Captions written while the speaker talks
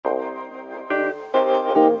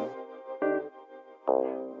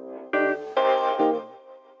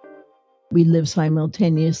We live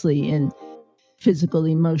simultaneously in physical,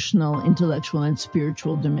 emotional, intellectual, and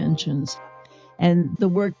spiritual dimensions. And the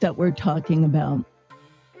work that we're talking about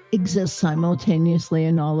exists simultaneously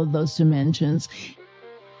in all of those dimensions.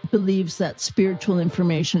 Believes that spiritual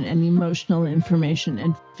information and emotional information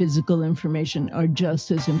and physical information are just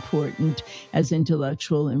as important as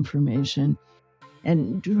intellectual information,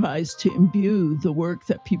 and tries to imbue the work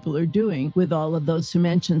that people are doing with all of those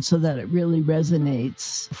dimensions so that it really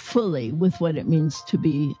resonates fully with what it means to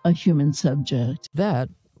be a human subject. That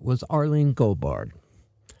was Arlene Goldbard.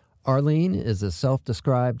 Arlene is a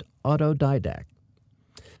self-described autodidact.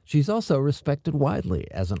 She's also respected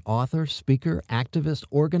widely as an author, speaker, activist,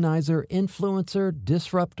 organizer, influencer,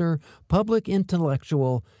 disruptor, public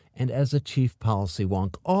intellectual, and as a chief policy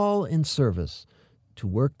wonk, all in service to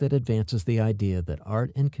work that advances the idea that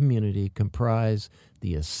art and community comprise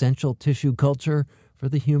the essential tissue culture for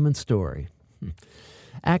the human story.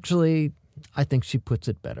 Actually, I think she puts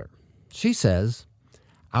it better. She says,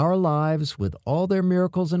 our lives, with all their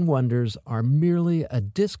miracles and wonders, are merely a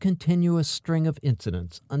discontinuous string of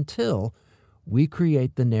incidents until we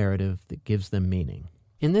create the narrative that gives them meaning.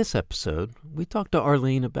 In this episode, we talked to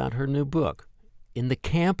Arlene about her new book, In the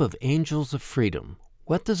Camp of Angels of Freedom,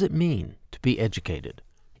 What Does It Mean to Be Educated?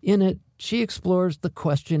 In it, she explores the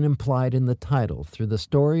question implied in the title through the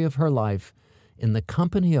story of her life in the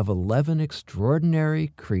company of 11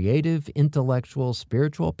 extraordinary, creative, intellectual,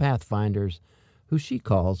 spiritual pathfinders who she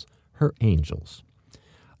calls her angels.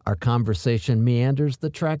 Our conversation meanders the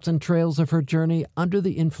tracks and trails of her journey under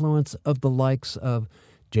the influence of the likes of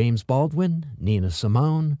James Baldwin, Nina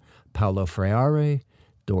Simone, Paulo Freire,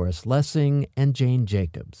 Doris Lessing, and Jane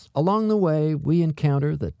Jacobs. Along the way, we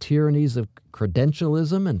encounter the tyrannies of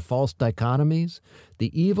credentialism and false dichotomies,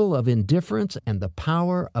 the evil of indifference, and the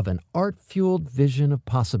power of an art-fueled vision of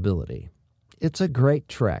possibility. It's a great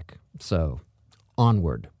trek, so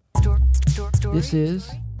onward. This is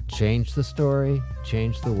Change the Story,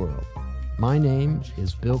 Change the World. My name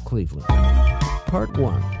is Bill Cleveland. Part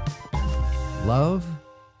 1, Love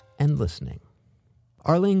and Listening.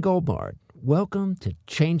 Arlene Goldbard, welcome to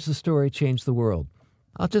Change the Story, Change the World.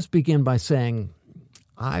 I'll just begin by saying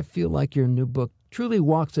I feel like your new book truly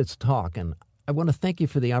walks its talk, and I want to thank you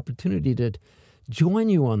for the opportunity to join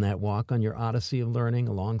you on that walk on your odyssey of learning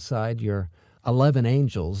alongside your 11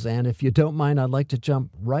 angels. And if you don't mind, I'd like to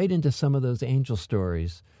jump right into some of those angel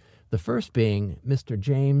stories. The first being Mr.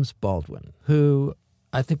 James Baldwin, who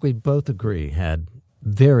I think we both agree had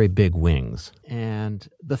very big wings. And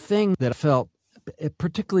the thing that felt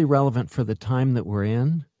particularly relevant for the time that we're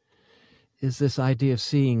in is this idea of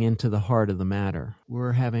seeing into the heart of the matter.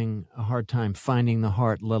 We're having a hard time finding the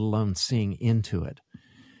heart, let alone seeing into it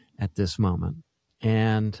at this moment.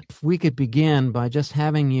 And if we could begin by just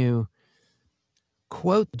having you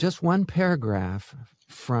quote just one paragraph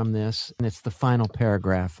from this, and it's the final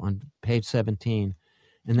paragraph on page 17,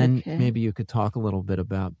 and then maybe you could talk a little bit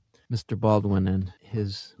about Mr. Baldwin and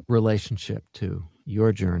his relationship to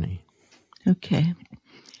your journey. Okay.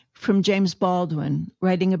 From James Baldwin,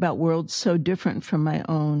 writing about worlds so different from my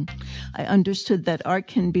own, I understood that art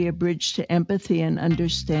can be a bridge to empathy and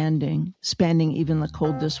understanding, spanning even the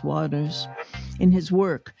coldest waters. In his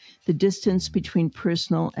work, the distance between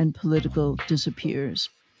personal and political disappears.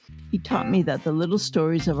 He taught me that the little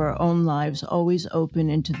stories of our own lives always open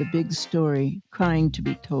into the big story, crying to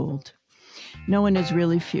be told. No one is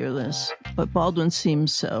really fearless, but Baldwin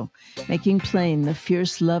seems so, making plain the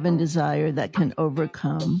fierce love and desire that can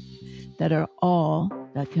overcome, that are all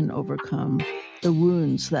that can overcome, the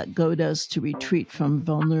wounds that goad us to retreat from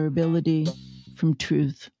vulnerability, from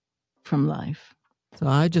truth, from life. So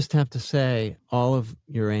I just have to say, all of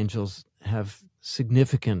your angels have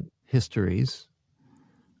significant histories,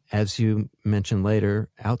 as you mentioned later,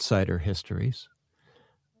 outsider histories.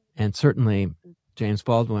 And certainly James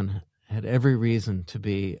Baldwin had every reason to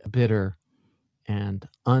be a bitter and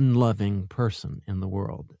unloving person in the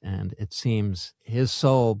world. And it seems his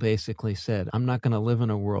soul basically said, I'm not going to live in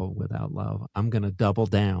a world without love. I'm going to double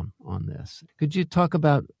down on this. Could you talk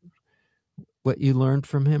about what you learned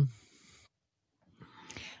from him?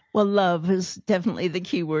 Well, love is definitely the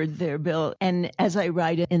key word there, Bill. And as I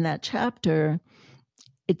write it in that chapter,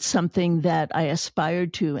 it's something that I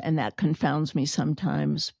aspired to, and that confounds me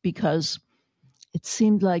sometimes, because it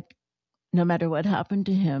seemed like no matter what happened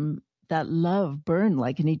to him, that love burned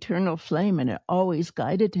like an eternal flame, and it always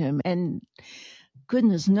guided him. And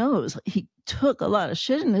goodness knows, he took a lot of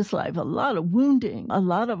shit in his life, a lot of wounding, a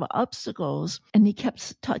lot of obstacles, and he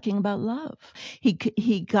kept talking about love.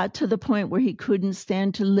 He got to the point where he couldn't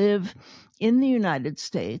stand to live in the United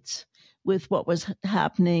States with what was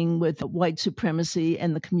happening with white supremacy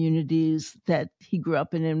and the communities that he grew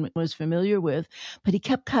up in and was familiar with. But he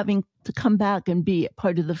kept having to come back and be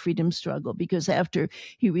part of the freedom struggle, because after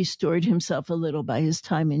he restored himself a little by his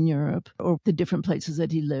time in Europe or the different places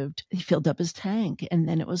that he lived, he filled up his tank and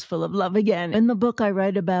then it was full of love again. In the book, I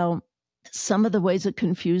write about some of the ways it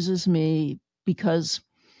confuses me, because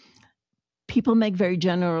people make very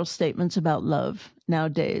general statements about love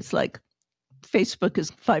nowadays, like Facebook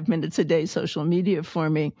is 5 minutes a day social media for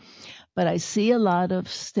me. But I see a lot of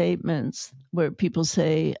statements where people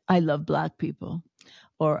say, I love Black people,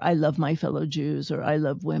 or I love my fellow Jews, or I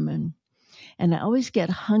love women. And I always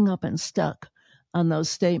get hung up and stuck on those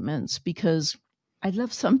statements, because I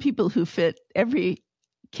love some people who fit every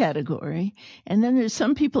category. And then there's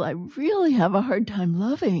some people I really have a hard time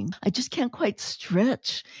loving. I just can't quite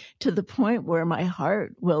stretch to the point where my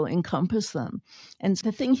heart will encompass them. And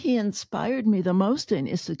the thing he inspired me the most in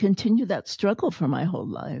is to continue that struggle for my whole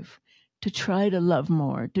life, to try to love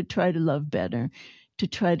more, to try to love better, to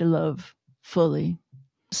try to love fully.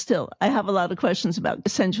 Still, I have a lot of questions about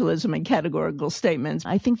essentialism and categorical statements.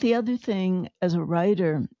 I think the other thing as a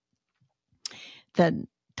writer that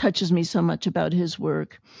touches me so much about his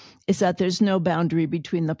work is that there's no boundary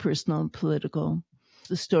between the personal and political.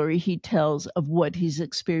 The story he tells of what he's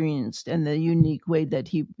experienced and the unique way that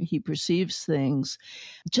he perceives things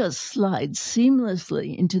just slides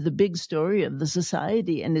seamlessly into the big story of the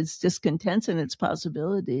society and its discontents and its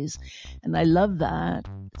possibilities. And I love that.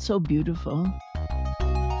 It's so beautiful.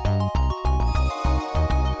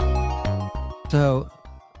 So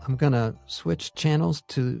I'm going to switch channels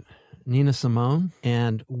to Nina Simone.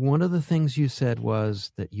 And one of the things you said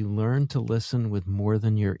was that you learned to listen with more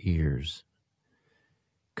than your ears.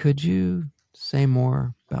 Could you say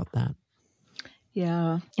more about that?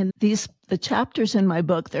 Yeah. And the chapters in my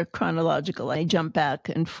book, they're chronological. I jump back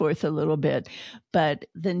and forth a little bit. But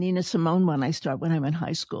the Nina Simone one, I start when I'm in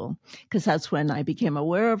high school, because that's when I became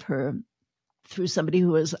aware of her through somebody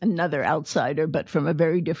who was another outsider, but from a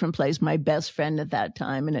very different place, my best friend at that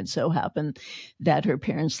time. And it so happened that her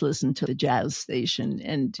parents listened to the jazz station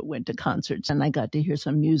and went to concerts. And I got to hear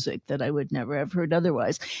some music that I would never have heard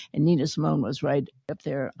otherwise. And Nina Simone was right up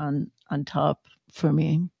there on top for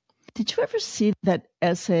me. Did you ever see that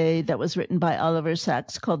essay that was written by Oliver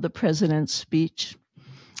Sacks called The President's Speech?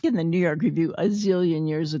 In the New York Review a zillion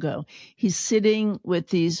years ago. He's sitting with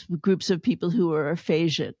these groups of people who are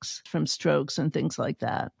aphasics from strokes and things like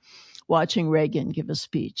that, watching Reagan give a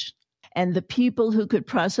speech. And the people who could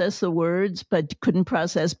process the words but couldn't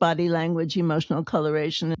process body language, emotional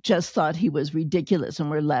coloration, just thought he was ridiculous and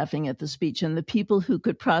were laughing at the speech. And the people who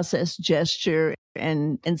could process gesture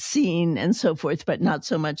and scene and so forth, but not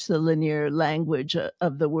so much the linear language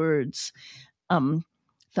of the words,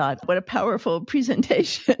 thought, what a powerful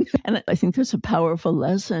presentation. And I think there's a powerful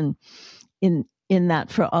lesson in that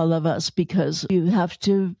for all of us, because you have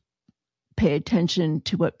to pay attention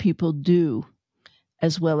to what people do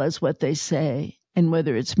as well as what they say. And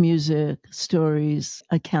whether it's music, stories,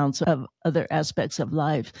 accounts of other aspects of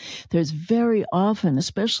life, there's very often,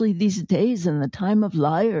 especially these days in the time of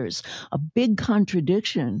liars, a big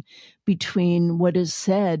contradiction between what is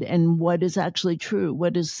said and what is actually true,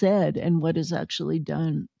 what is said and what is actually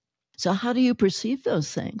done. So how do you perceive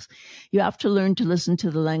those things? You have to learn to listen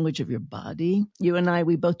to the language of your body. You and I,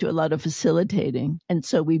 we both do a lot of facilitating. And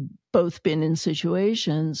so we've both been in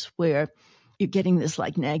situations where you're getting this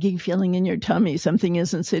like nagging feeling in your tummy. Something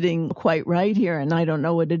isn't sitting quite right here, and I don't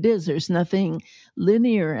know what it is. There's nothing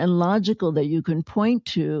linear and logical that you can point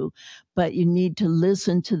to, but you need to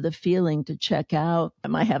listen to the feeling to check out,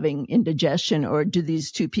 am I having indigestion, or do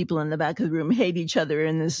these two people in the back of the room hate each other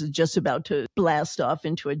and this is just about to blast off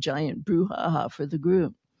into a giant brouhaha for the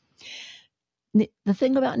group? The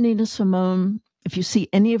thing about Nina Simone, if you see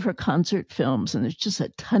any of her concert films, and there's just a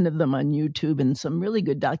ton of them on YouTube and some really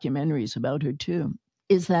good documentaries about her too,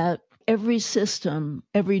 is that every system,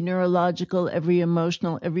 every neurological, every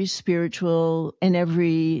emotional, every spiritual, and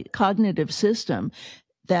every cognitive system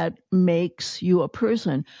that makes you a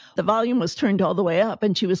person, the volume was turned all the way up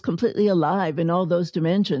and she was completely alive in all those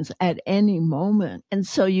dimensions at any moment. And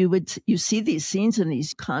so you see these scenes in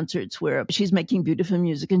these concerts where she's making beautiful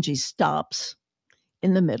music and she stops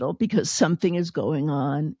in the middle because something is going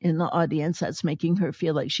on in the audience that's making her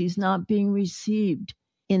feel like she's not being received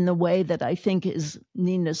in the way that I think is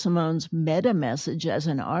Nina Simone's meta message as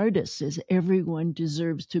an artist, is everyone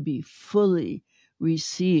deserves to be fully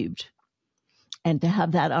received and to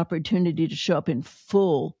have that opportunity to show up in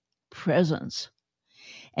full presence.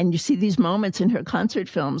 And you see these moments in her concert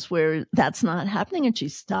films where that's not happening and she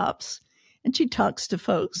stops And she talks to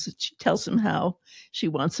folks. She tells them how she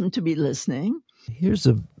wants them to be listening. Here's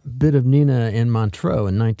a bit of Nina in Montreux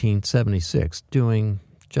in 1976 doing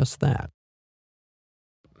just that.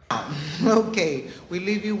 Okay, we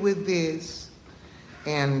leave you with this.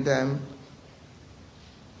 And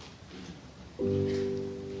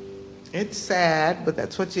it's sad, but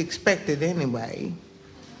that's what you expected anyway.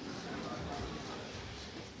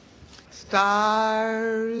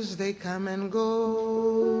 Stars, they come and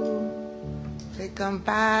go. They come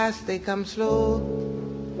fast, they come slow.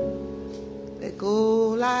 They go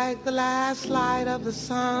like the last light of the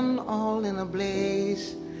sun, all in a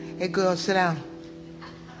blaze. Hey, girl, sit down.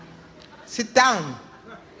 Sit down.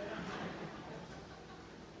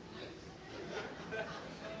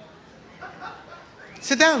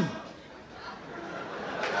 Sit down.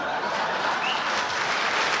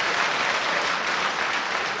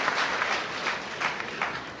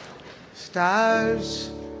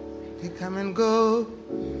 Stars, they come and go.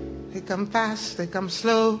 They come fast, they come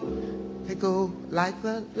slow. They go like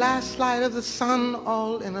the last light of the sun,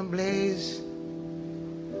 all in a blaze.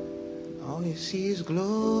 All you see is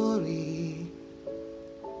glory,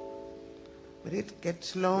 but it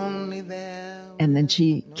gets lonely there. And then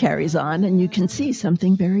she carries on, and you can see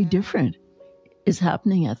something very different is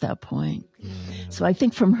happening at that point. So I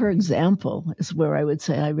think from her example is where I would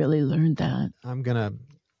say I really learned that. I'm going to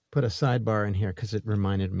put a sidebar in here because it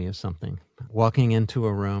reminded me of something. Walking into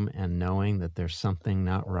a room and knowing that there's something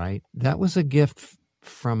not right, that was a gift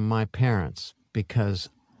from my parents, because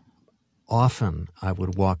often I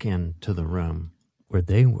would walk into the room where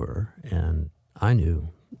they were and I knew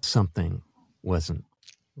something wasn't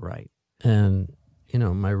right. And,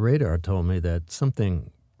 my radar told me that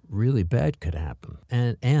something really bad could happen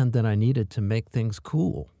and that I needed to make things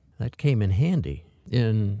cool. That came in handy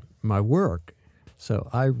in my work. So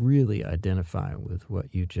I really identify with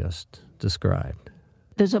what you just described.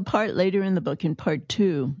 There's a part later in the book, in part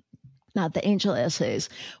 2, not the Angel Essays,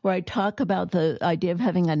 where I talk about the idea of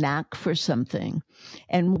having a knack for something.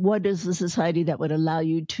 And what is the society that would allow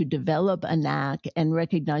you to develop a knack and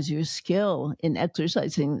recognize your skill in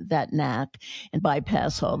exercising that knack and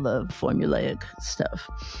bypass all the formulaic stuff?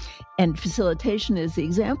 And facilitation is the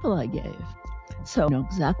example I gave. So I know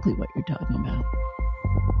exactly what you're talking about.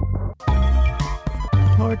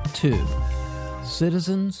 Part 2,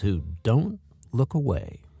 Citizens Who Don't Look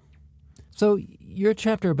Away. So your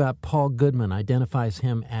chapter about Paul Goodman identifies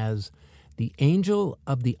him as the angel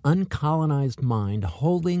of the uncolonized mind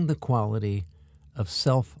holding the quality of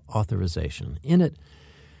self-authorization. In it,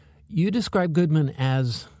 you describe Goodman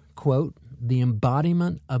as, quote, the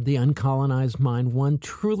embodiment of the uncolonized mind, one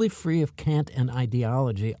truly free of cant and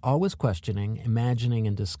ideology, always questioning, imagining,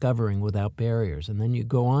 and discovering without barriers. And then you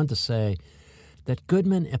go on to say that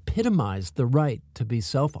Goodman epitomized the right to be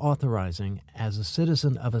self-authorizing as a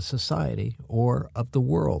citizen of a society or of the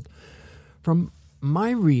world. From my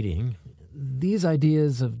reading, these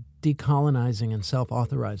ideas of decolonizing and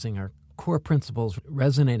self-authorizing are core principles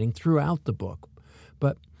resonating throughout the book,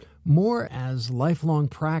 but more as lifelong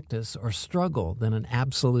practice or struggle than an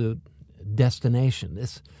absolute destination.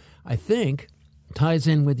 This, I think, ties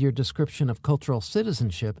in with your description of cultural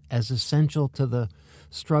citizenship as essential to the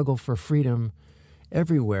struggle for freedom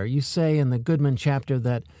everywhere. You say in the Goodman chapter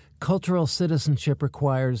that cultural citizenship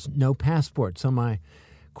requires no passport. So my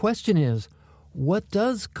question is, what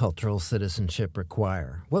does cultural citizenship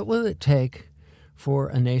require? What will it take for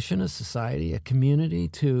a nation, a society, a community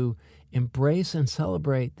to embrace and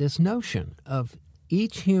celebrate this notion of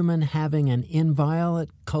each human having an inviolate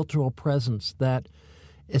cultural presence that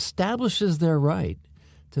establishes their right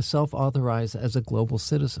to self-authorize as a global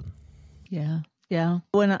citizen? Yeah.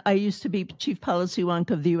 When I used to be chief policy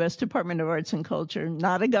wonk of the U.S. Department of Arts and Culture,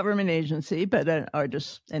 not a government agency, but an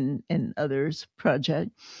artists and others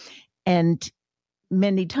project. And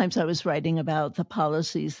many times I was writing about the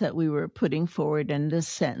policies that we were putting forward, and this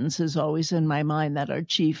sentence is always in my mind, that our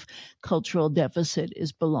chief cultural deficit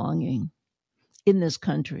is belonging in this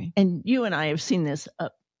country. And you and I have seen this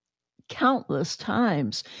countless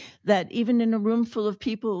times, that even in a room full of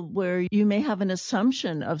people where you may have an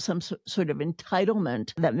assumption of some sort of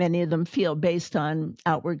entitlement that many of them feel based on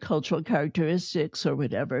outward cultural characteristics or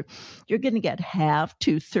whatever, you're going to get half,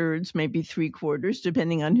 2/3, maybe 3/4,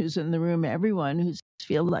 depending on who's in the room, everyone who's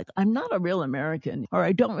feel like I'm not a real American, or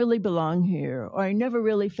I don't really belong here, or I never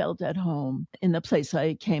really felt at home in the place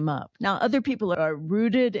I came up. Now, other people are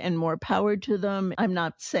rooted and more power to them. I'm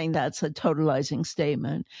not saying that's a totalizing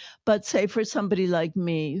statement, but say for somebody like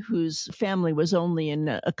me, whose family was only in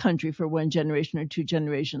a country for one generation or two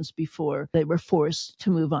generations before they were forced to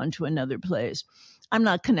move on to another place, I'm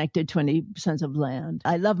not connected to any sense of land.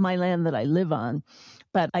 I love my land that I live on,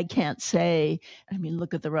 but I can't say,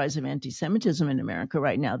 look at the rise of anti-Semitism in America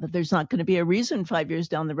right now, that there's not going to be a reason 5 years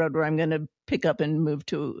down the road where I'm going to pick up and move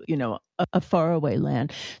to, a faraway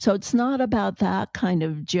land. So it's not about that kind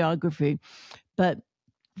of geography, but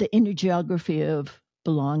the inner geography of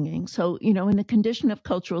belonging. So, in the condition of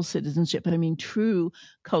cultural citizenship, true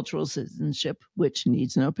cultural citizenship, which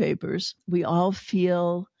needs no papers, we all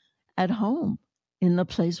feel at home in the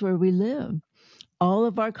place where we live. All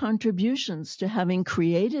of our contributions to having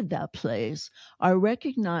created that place are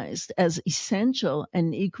recognized as essential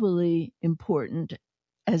and equally important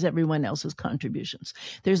as everyone else's contributions.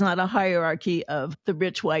 There's not a hierarchy of the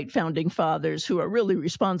rich white founding fathers who are really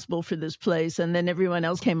responsible for this place, and then everyone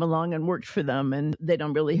else came along and worked for them, and they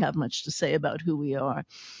don't really have much to say about who we are.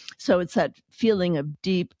 So it's that feeling of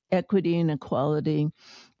deep equity and equality,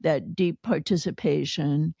 that deep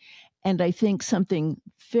participation, and I think something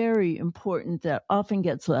very important that often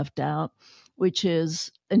gets left out, which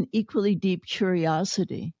is an equally deep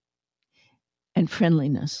curiosity and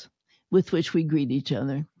friendliness with which we greet each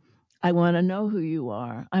other. I want to know who you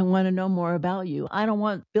are. I want to know more about you. I don't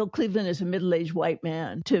want Bill Cleveland as a middle-aged white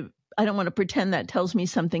man I don't want to pretend that tells me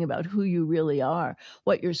something about who you really are,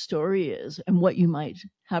 what your story is, and what you might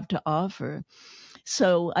have to offer.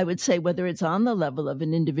 So I would say whether it's on the level of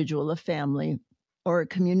an individual, a family, or a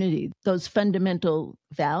community, those fundamental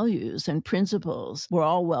values and principles, we're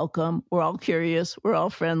all welcome, we're all curious, we're all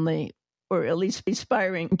friendly, or at least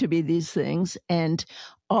aspiring to be these things, and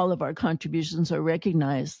all of our contributions are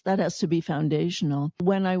recognized. That has to be foundational.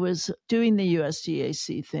 When I was doing the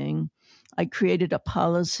USDAC thing, I created a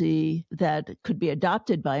policy that could be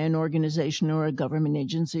adopted by an organization or a government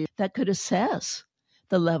agency that could assess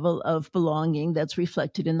the level of belonging that's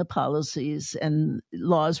reflected in the policies and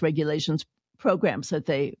laws, regulations, programs that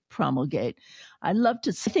they promulgate. I'd love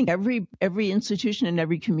to think every institution in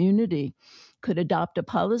every community could adopt a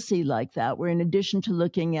policy like that, where in addition to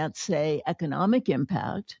looking at, say, economic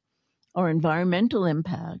impact or environmental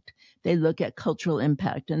impact, they look at cultural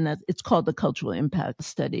impact, and that it's called the cultural impact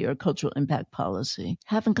study or cultural impact policy.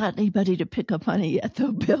 Haven't got anybody to pick up on it yet,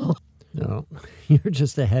 though, Bill. No, you're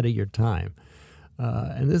just ahead of your time.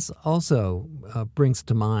 And this also brings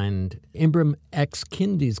to mind Ibram X.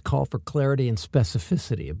 Kendi's call for clarity and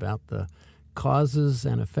specificity about the causes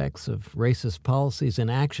and effects of racist policies in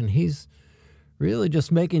action. He's really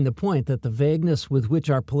just making the point that the vagueness with which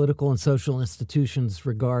our political and social institutions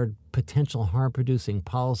regard potential harm-producing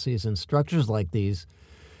policies and structures like these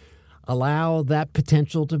allow that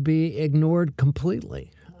potential to be ignored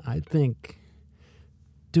completely. I think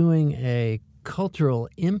doing a cultural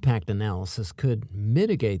impact analysis could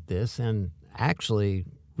mitigate this and actually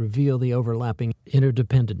reveal the overlapping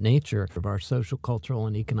interdependent nature of our social, cultural,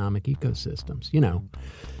 and economic ecosystems.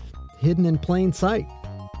 Hidden in plain sight.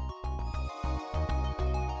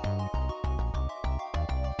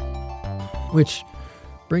 Which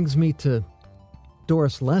brings me to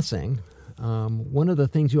Doris Lessing. One of the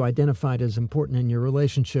things you identified as important in your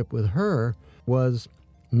relationship with her was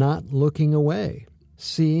not looking away,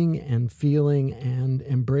 seeing and feeling and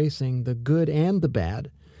embracing the good and the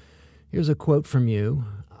bad. Here's a quote from you.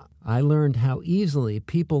 I learned how easily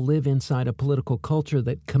people live inside a political culture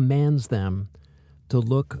that commands them to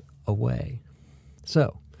look away.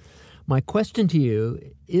 So, my question to you,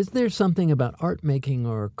 is there something about art making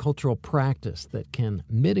or cultural practice that can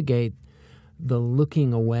mitigate the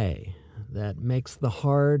looking away, that makes the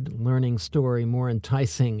hard learning story more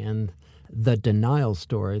enticing and the denial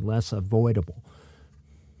story less avoidable?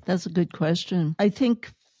 That's a good question. I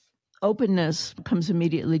think openness comes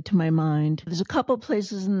immediately to my mind. There's a couple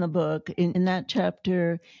places in the book, in that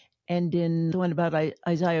chapter and in the one about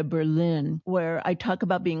Isaiah Berlin, where I talk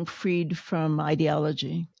about being freed from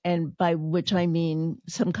ideology, and by which I mean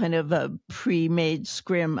some kind of a pre-made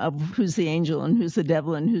scrim of who's the angel and who's the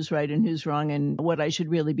devil and who's right and who's wrong and what I should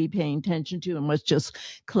really be paying attention to and what's just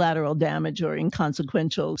collateral damage or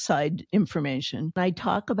inconsequential side information. I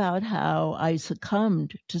talk about how I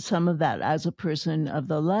succumbed to some of that as a person of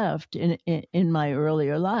the left in my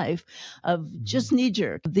earlier life, of just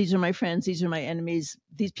knee-jerk. These are my friends, these are my enemies.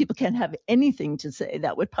 These people can't have anything to say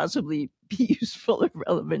that would possibly be useful or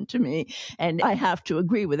relevant to me. And I have to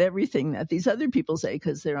agree with everything that these other people say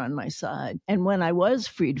because they're on my side. And when I was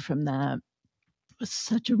freed from that, it was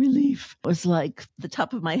such a relief. It was like the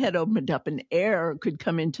top of my head opened up and air could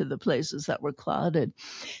come into the places that were clouded.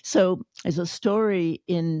 So there's a story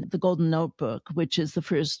in The Golden Notebook, which is the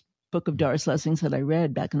first book of Doris Lessing's that I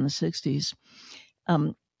read back in the 60s,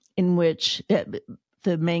 in which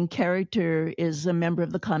the main character is a member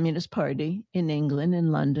of the Communist Party in England,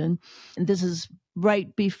 in London. And this is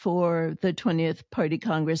right before the 20th Party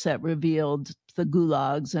Congress that revealed the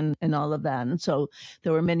gulags and all of that. And so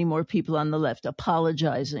there were many more people on the left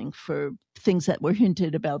apologizing for things that were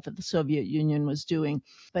hinted about that the Soviet Union was doing,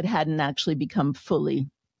 but hadn't actually become fully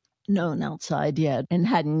known outside yet and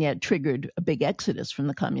hadn't yet triggered a big exodus from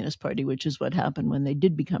the Communist Party, which is what happened when they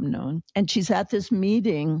did become known. And she's at this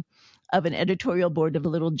meeting of an editorial board of a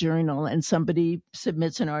little journal, and somebody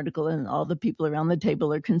submits an article and all the people around the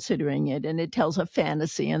table are considering it, and it tells a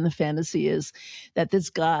fantasy, and the fantasy is that this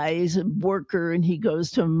guy is a worker and he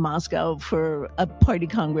goes to Moscow for a party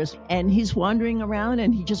congress, and he's wandering around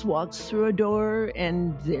and he just walks through a door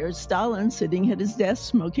and there's Stalin sitting at his desk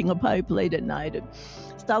smoking a pipe late at night. And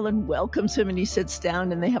Stalin welcomes him and he sits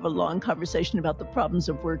down and they have a long conversation about the problems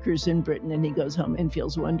of workers in Britain, and he goes home and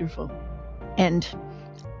feels wonderful. And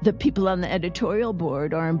the people on the editorial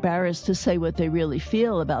board are embarrassed to say what they really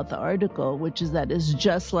feel about the article, which is that it's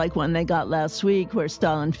just like one they got last week where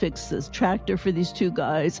Stalin fixed this tractor for these two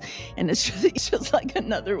guys. And it's just like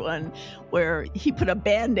another one where he put a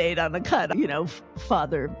Band-Aid on a cut. You know,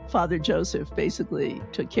 Father Joseph basically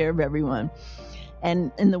took care of everyone.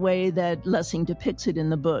 And in the way that Lessing depicts it in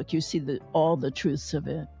the book, you see all the truths of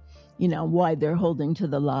it. You know, why they're holding to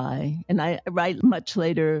the lie. And I write much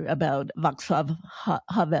later about Václav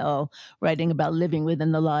Havel writing about living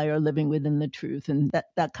within the lie or living within the truth. And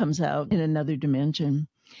that comes out in another dimension.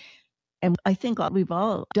 And I think we've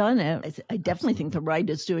all done it. I definitely think the right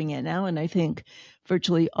is doing it now. And I think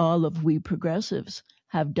virtually all of we progressives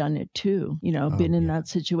have done it too. You know, been in that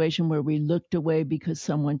situation where we looked away because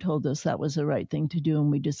someone told us that was the right thing to do and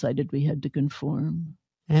we decided we had to conform.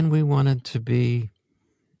 And we wanted to be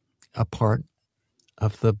a part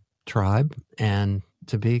of the tribe and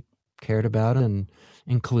to be cared about and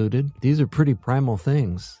included. These are pretty primal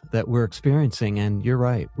things that we're experiencing, and you're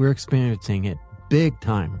right, we're experiencing it big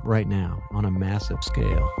time right now on a massive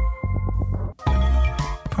scale.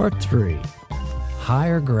 Part 3,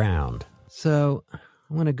 Higher Ground. So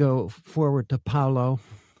I'm going to go forward to Paulo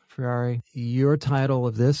Freire. Your title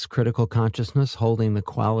of this, Critical Consciousness, Holding the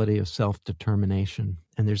Quality of Self-Determination.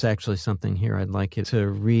 And there's actually something here I'd like you to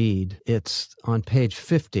read. It's on page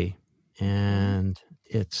 50, and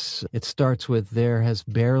it starts with, there has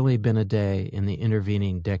barely been a day in the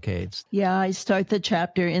intervening decades. Yeah, I start the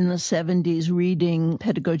chapter in the 70s reading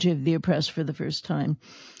Pedagogy of the Oppressed for the first time,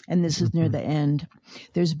 and this is near the end.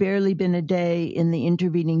 There's barely been a day in the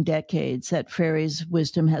intervening decades that Freire's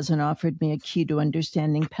wisdom hasn't offered me a key to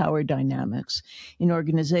understanding power dynamics in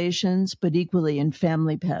organizations, but equally in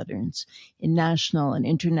family patterns, in national and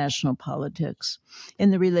international politics,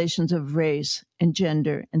 in the relations of race and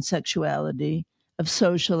gender and sexuality, of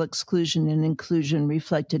social exclusion and inclusion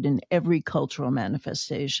reflected in every cultural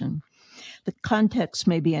manifestation. The context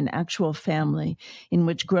may be an actual family in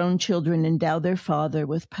which grown children endow their father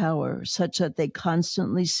with power such that they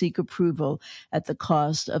constantly seek approval at the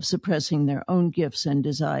cost of suppressing their own gifts and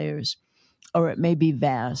desires. Or it may be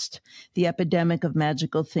vast, the epidemic of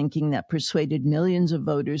magical thinking that persuaded millions of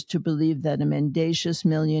voters to believe that a mendacious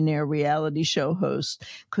millionaire reality show host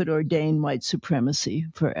could ordain white supremacy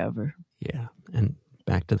forever. Yeah, and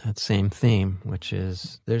back to that same theme, which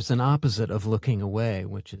is there's an opposite of looking away,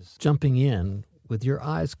 which is jumping in with your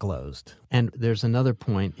eyes closed. And there's another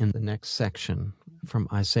point in the next section from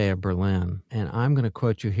Isaiah Berlin, and I'm going to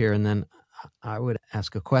quote you here, and then I would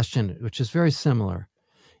ask a question, which is very similar.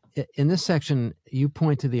 In this section, you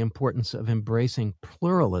point to the importance of embracing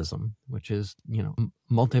pluralism, which is,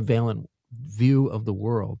 multivalent view of the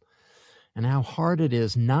world, and how hard it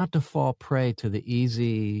is not to fall prey to the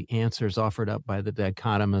easy answers offered up by the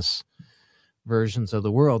dichotomous versions of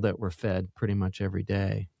the world that we're fed pretty much every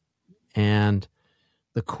day. And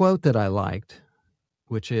the quote that I liked,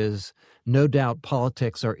 which is, no doubt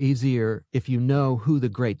politics are easier if you know who the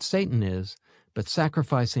great Satan is, but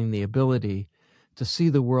sacrificing the ability to see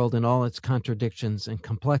the world in all its contradictions and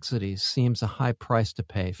complexities seems a high price to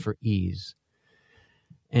pay for ease.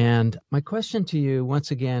 And my question to you once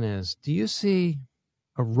again is, do you see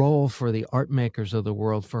a role for the art makers of the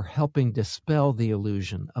world for helping dispel the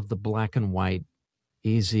illusion of the black and white,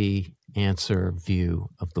 easy answer view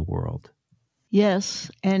of the world? Yes,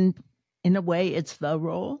 and in a way it's the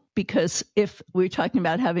role. Because if we're talking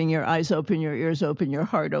about having your eyes open, your ears open, your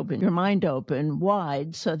heart open, your mind open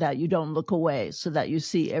wide so that you don't look away, so that you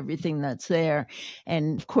see everything that's there.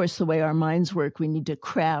 And of course, the way our minds work, we need to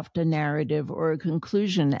craft a narrative or a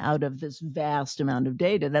conclusion out of this vast amount of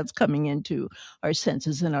data that's coming into our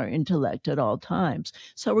senses and our intellect at all times.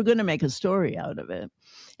 So we're going to make a story out of it.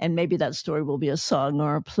 And maybe that story will be a song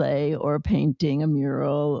or a play or a painting, a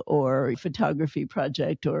mural or a photography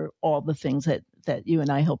project or all the things that you and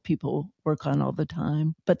I help people work on all the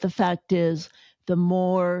time. But the fact is, the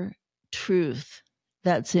more truth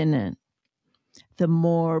that's in it, the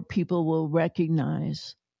more people will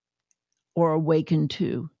recognize or awaken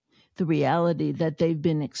to the reality that they've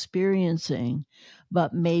been experiencing,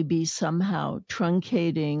 but maybe somehow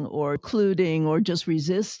truncating or occluding or just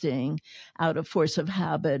resisting out of force of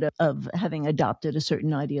habit of having adopted a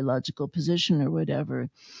certain ideological position or whatever,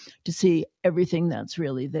 to see everything that's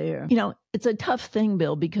really there. You know, it's a tough thing,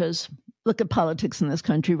 Bill, because look at politics in this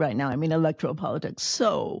country right now. I mean, electoral politics,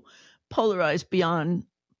 so polarized beyond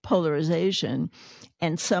polarization.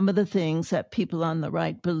 And some of the things that people on the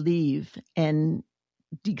right believe and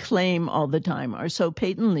declaim all the time are so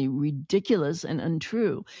patently ridiculous and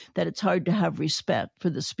untrue that it's hard to have respect for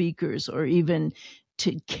the speakers or even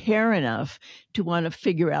to care enough to want to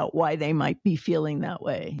figure out why they might be feeling that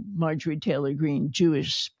way. Marjorie Taylor Greene,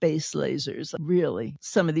 Jewish space lasers. Really,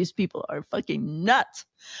 some of these people are fucking nuts.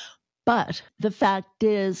 But the fact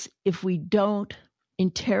is, if we don't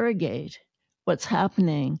interrogate what's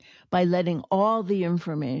happening by letting all the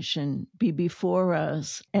information be before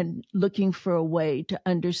us and looking for a way to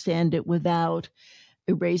understand it without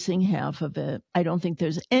erasing half of it, I don't think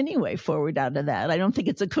there's any way forward out of that. I don't think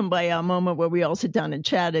it's a kumbaya moment where we all sit down and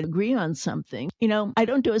chat and agree on something. You know, I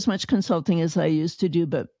don't do as much consulting as I used to do,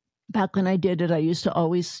 but back when I did it, I used to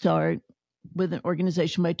always start with an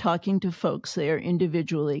organization by talking to folks there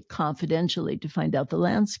individually, confidentially, to find out the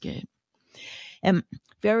landscape. And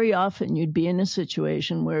very often you'd be in a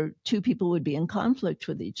situation where two people would be in conflict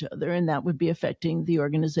with each other, and that would be affecting the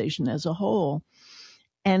organization as a whole.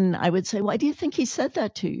 And I would say, why do you think he said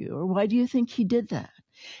that to you? Or why do you think he did that?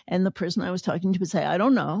 And the person I was talking to would say, I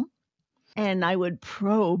don't know. And I would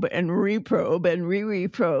probe and reprobe and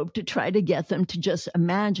re-reprobe to try to get them to just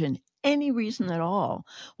imagine any reason at all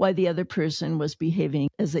why the other person was behaving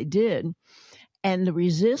as they did. And the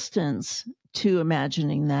resistance to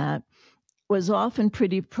imagining that was often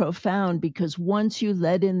pretty profound, because once you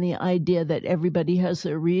let in the idea that everybody has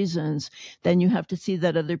their reasons, then you have to see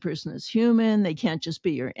that other person is human. They can't just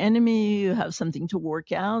be your enemy. You have something to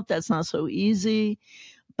work out. That's not so easy,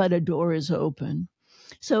 but a door is open.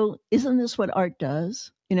 So isn't this what art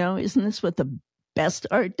does? You know, isn't this what the best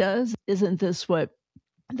art does? Isn't this what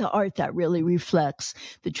the art that really reflects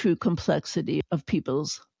the true complexity of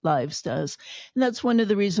people's lives does? And that's one of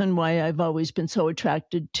the reasons why I've always been so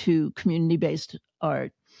attracted to community-based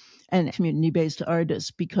art and community-based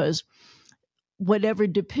artists, because whatever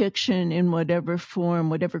depiction in whatever form,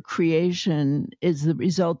 whatever creation is the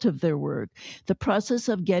result of their work, the process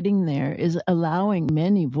of getting there is allowing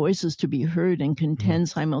many voices to be heard and contend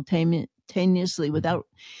simultaneously without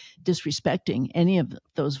disrespecting any of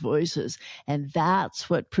those voices. And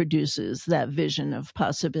that's what produces that vision of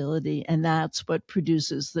possibility. And that's what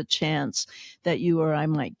produces the chance that you or I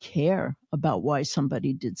might care about why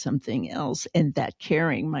somebody did something else. And that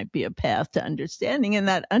caring might be a path to understanding. And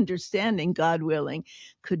that understanding, God willing,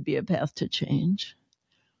 could be a path to change.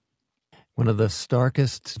 One of the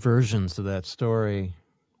starkest versions of that story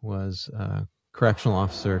was a correctional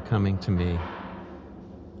officer coming to me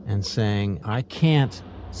and saying, I can't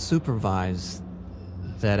supervise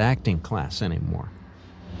that acting class anymore.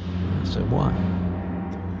 And I said, why?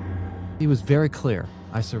 He was very clear.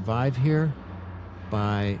 I survive here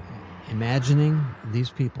by imagining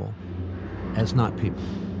these people as not people.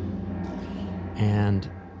 And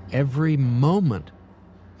every moment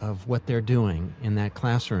of what they're doing in that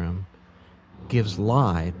classroom gives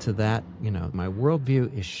lie to that. You know, my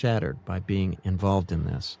worldview is shattered by being involved in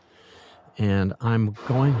this. And I'm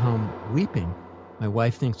going home weeping. My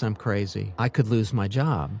wife thinks I'm crazy. I could lose my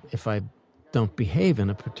job if I don't behave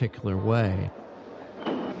in a particular way.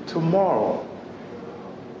 Tomorrow,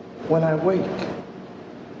 when I wake,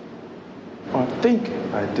 or think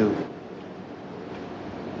I do,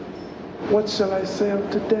 what shall I say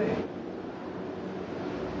of today?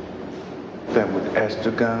 That with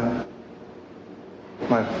Estragon,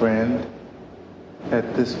 my friend,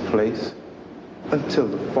 at this place, until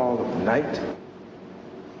the fall of night,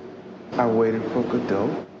 I waited for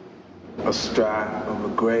Godot, astride of a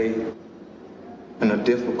grave and a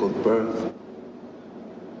difficult birth,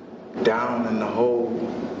 down in the hole,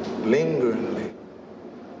 lingeringly,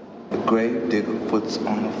 grave digger puts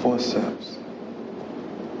on a forceps.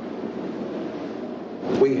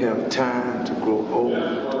 We have time to grow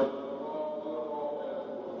old.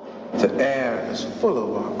 The air is full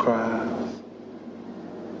of our cries.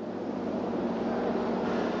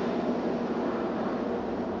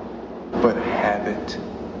 But habit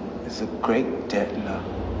is a great deadener.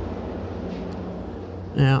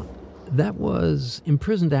 Now, that was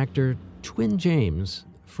imprisoned actor Twin James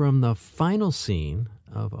from the final scene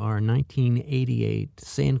of our 1988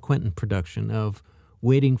 San Quentin production of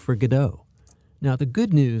Waiting for Godot. Now, the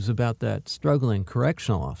good news about that struggling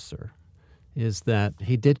correctional officer is that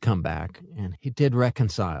he did come back and he did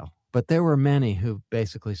reconcile. But there were many who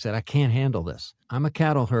basically said, I can't handle this. I'm a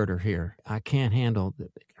cattle herder here. I can't handle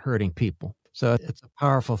hurting people. So it's a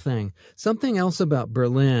powerful thing. Something else about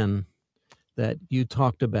Berlin that you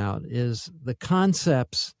talked about is the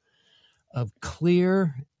concepts of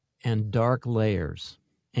clear and dark layers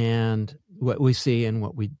and what we see and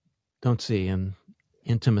what we don't see in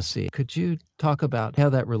intimacy. Could you talk about how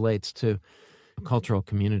that relates to cultural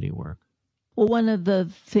community work? Well, one of the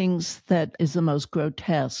things that is the most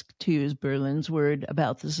grotesque, to use Berlin's word,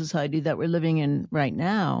 about the society that we're living in right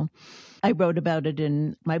now, I wrote about it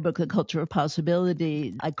in my book, The Culture of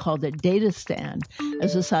Possibility. I called it Datastan, a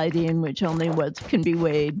society in which only what can be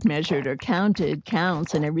weighed, measured, or counted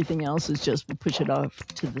counts, and everything else is just we push it off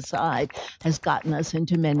to the side, has gotten us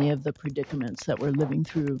into many of the predicaments that we're living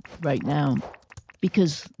through right now.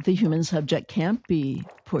 Because the human subject can't be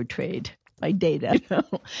portrayed by data.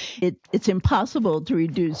 It's impossible to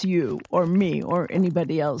reduce you or me or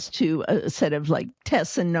anybody else to a set of like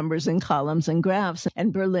tests and numbers and columns and graphs.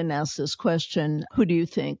 And Berlin asked this question, who do you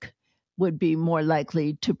think would be more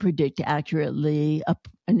likely to predict accurately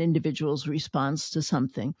an individual's response to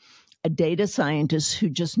something? A data scientist who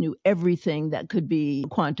just knew everything that could be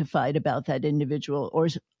quantified about that individual, or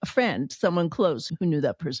a friend, someone close who knew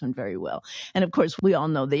that person very well. And of course, we all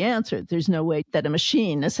know the answer. There's no way that a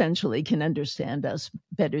machine essentially can understand us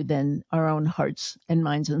better than our own hearts and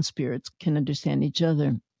minds and spirits can understand each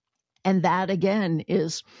other. And that, again,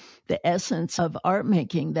 is the essence of art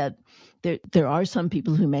making, that there are some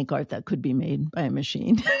people who make art that could be made by a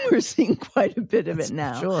machine. We're seeing quite a bit of it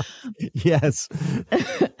now. Sure. Yes.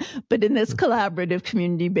 But in this collaborative,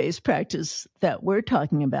 community-based practice that we're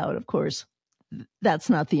talking about, of course,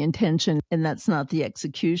 that's not the intention and that's not the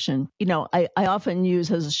execution. You know, I often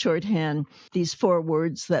use as a shorthand these 4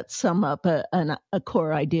 words that sum up a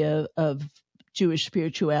core idea of Jewish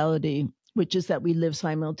spirituality, which is that we live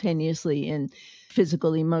simultaneously in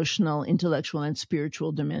physical, emotional, intellectual, and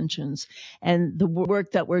spiritual dimensions. And the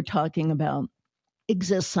work that we're talking about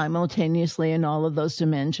exists simultaneously in all of those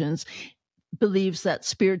dimensions, believes that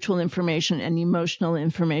spiritual information and emotional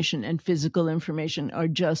information and physical information are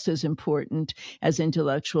just as important as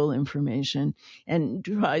intellectual information, and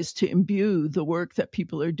tries to imbue the work that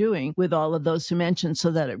people are doing with all of those dimensions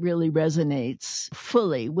so that it really resonates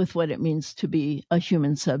fully with what it means to be a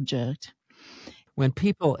human subject. When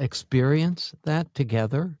people experience that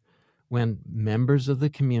together, when members of the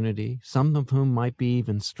community, some of whom might be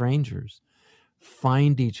even strangers,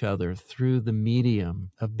 find each other through the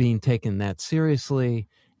medium of being taken that seriously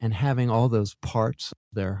and having all those parts of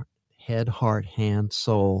their head, heart, hand,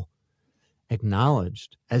 soul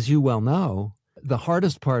acknowledged, as you well know, the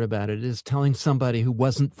hardest part about it is telling somebody who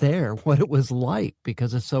wasn't there what it was like,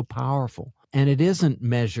 because it's so powerful. And it isn't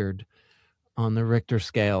measured on the Richter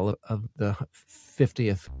scale of the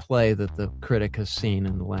 50th play that the critic has seen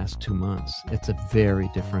in the last 2 months. It's a very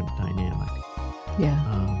different dynamic.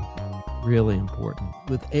 Yeah. Really important.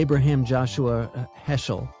 With Abraham Joshua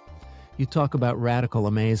Heschel, you talk about radical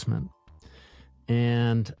amazement.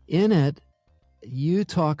 And in it, you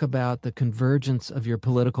talk about the convergence of your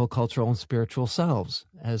political, cultural, and spiritual selves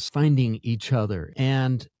as finding each other.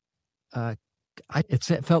 And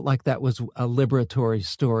it felt like that was a liberatory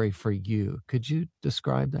story for you. Could you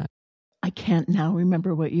describe that? I can't now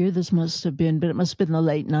remember what year this must have been, but it must have been the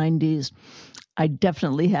late 90s. I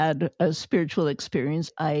definitely had a spiritual experience.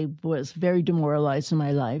 I was very demoralized in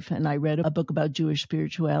my life, and I read a book about Jewish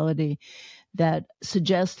spirituality that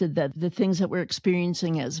suggested that the things that we're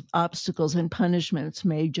experiencing as obstacles and punishments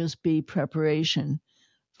may just be preparation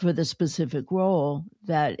for the specific role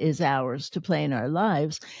that is ours to play in our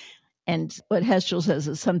lives. And what Heschel says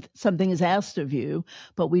is something is asked of you,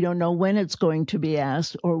 but we don't know when it's going to be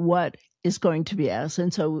asked or what is going to be asked.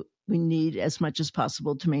 And so we need as much as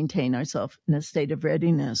possible to maintain ourselves in a state of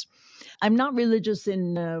readiness. I'm not religious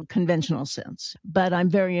in a conventional sense, but I'm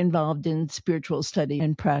very involved in spiritual study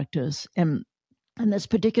and practice. And on this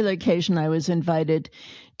particular occasion, I was invited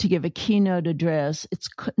to give a keynote address. It's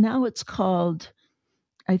called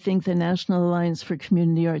I think the National Alliance for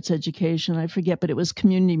Community Arts Education, I forget, but it was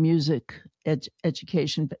community music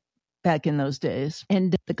education back in those days.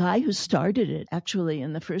 And the guy who started it, actually,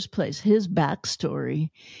 in the first place, his backstory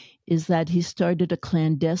is that he started a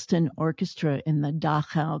clandestine orchestra in the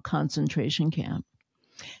Dachau concentration camp.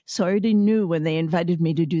 So I already knew when they invited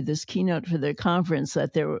me to do this keynote for their conference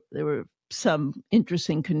that there were some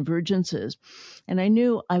interesting convergences. And I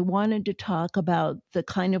knew I wanted to talk about the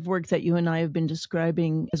kind of work that you and I have been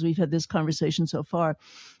describing as we've had this conversation so far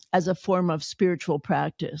as a form of spiritual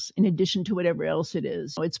practice, in addition to whatever else it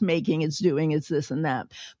is. It's making, it's doing, it's this and that.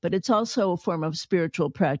 But it's also a form of spiritual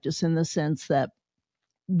practice in the sense that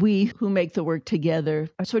we who make the work together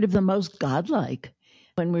are sort of the most godlike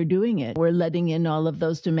when we're doing it. We're letting in all of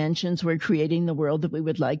those dimensions. We're creating the world that we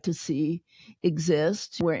would like to see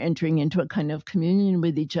exist. We're entering into a kind of communion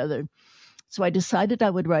with each other. So I decided I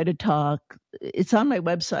would write a talk. It's on my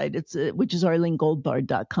website, which is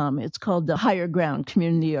arlenegoldbard.com. It's called The Higher Ground,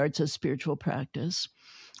 Community Arts as Spiritual Practice.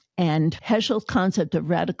 And Heschel's concept of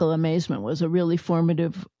radical amazement was a really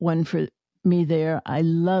formative one for me there. I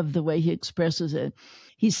love the way he expresses it.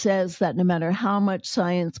 He says that no matter how much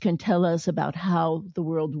science can tell us about how the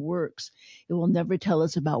world works, it will never tell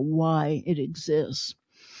us about why it exists.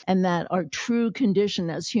 And that our true condition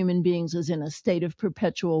as human beings is in a state of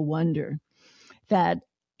perpetual wonder. That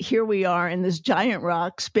here we are in this giant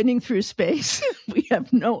rock spinning through space. We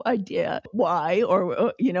have no idea why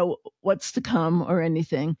or what's to come or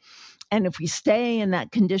anything. And if we stay in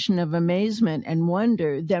that condition of amazement and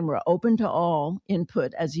wonder, then we're open to all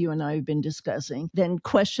input, as you and I have been discussing. Then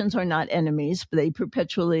questions are not enemies, but they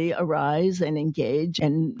perpetually arise and engage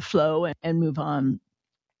and flow and move on.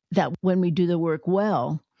 That when we do the work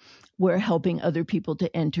well, we're helping other people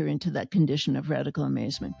to enter into that condition of radical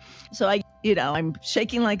amazement. So I'm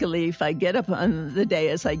shaking like a leaf. I get up on the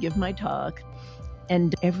dais, I give my talk,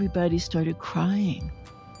 and everybody started crying.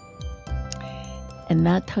 And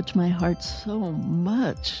that touched my heart so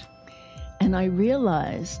much. And I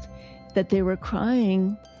realized that they were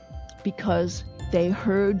crying because they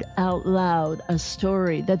heard out loud a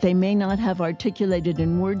story that they may not have articulated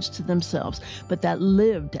in words to themselves, but that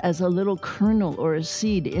lived as a little kernel or a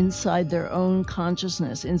seed inside their own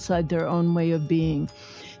consciousness, inside their own way of being,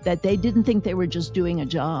 that they didn't think they were just doing a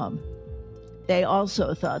job. They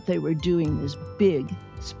also thought they were doing this big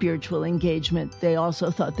spiritual engagement. They also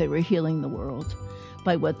thought they were healing the world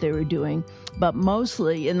by what they were doing. But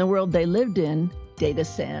mostly in the world they lived in,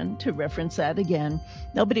 Dagestan, to reference that again,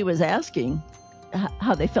 nobody was asking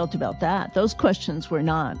how they felt about that. Those questions were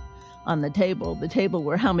not on the table. The table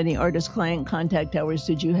were how many artist-client contact hours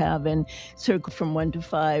did you have, and circle from 1 to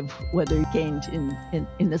 5, whether you gained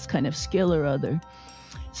in this kind of skill or other.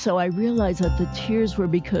 So I realized that the tears were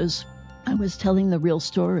because I was telling the real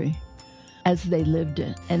story as they lived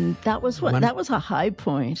it. And that was a high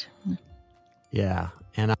point. Yeah.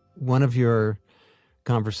 And one of your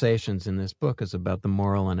conversations in this book is about the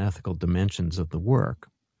moral and ethical dimensions of the work.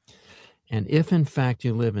 And if, in fact,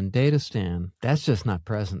 you live in Dagestan, that's just not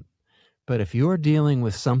present. But if you're dealing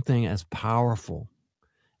with something as powerful,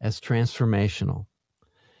 as transformational,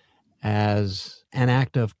 as an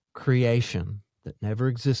act of creation that never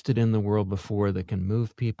existed in the world before, that can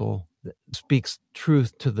move people, that speaks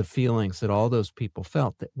truth to the feelings that all those people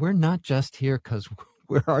felt, that we're not just here because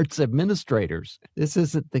we're arts administrators. This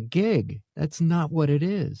isn't the gig. That's not what it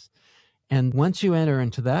is. And once you enter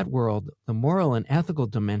into that world, the moral and ethical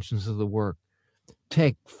dimensions of the work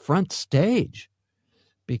take front stage,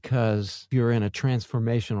 because you're in a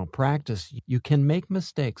transformational practice. You can make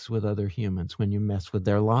mistakes with other humans when you mess with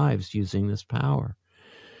their lives using this power.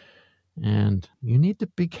 And you need to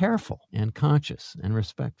be careful and conscious and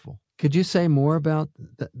respectful. Could you say more about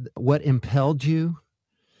what impelled you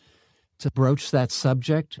to broach that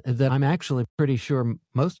subject? That I'm actually pretty sure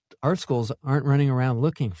most art schools aren't running around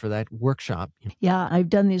looking for that workshop. Yeah, I've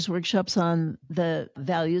done these workshops on the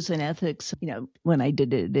values and ethics. When I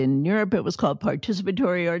did it in Europe, it was called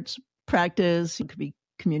participatory arts practice. It could be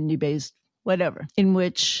community-based, whatever, in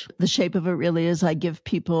which the shape of it really is I give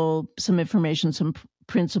people some information, some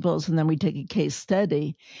principles, and then we take a case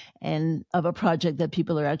study and of a project that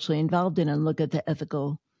people are actually involved in and look at the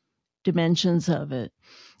ethical dimensions of it.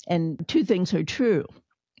 And 2 things are true.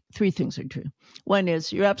 3 things are true. One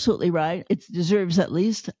is, you're absolutely right. It deserves at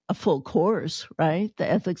least a full course, right?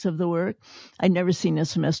 The ethics of the work. I've never seen a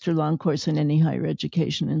semester-long course in any higher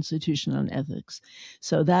education institution on ethics.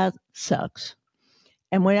 So that sucks.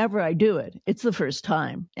 And whenever I do it, it's the first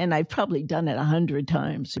time. And I've probably done it 100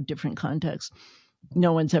 times in different contexts.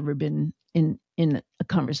 No one's ever been in a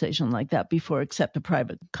conversation like that before, except a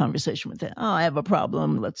private conversation with it. Oh, I have a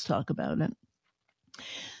problem. Let's talk about it.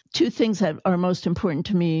 Two things that are most important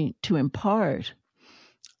to me to impart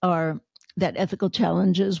are that ethical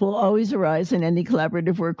challenges will always arise in any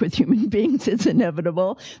collaborative work with human beings. It's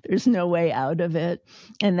inevitable. There's no way out of it.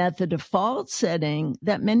 And that the default setting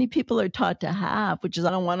that many people are taught to have, which is,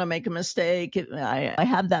 I don't want to make a mistake. I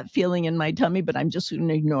have that feeling in my tummy, but I'm just going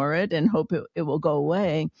to ignore it and hope it will go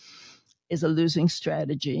away, is a losing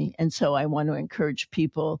strategy. And so I want to encourage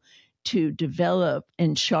people to develop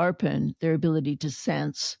and sharpen their ability to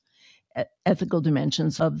sense ethical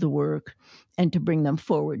dimensions of the work and to bring them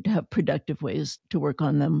forward, to have productive ways to work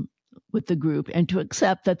on them with the group, and to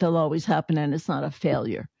accept that they'll always happen and it's not a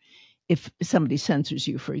failure if somebody censors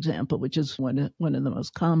you, for example, which is one of the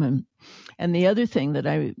most common. And the other thing that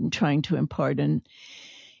I'm trying to impart in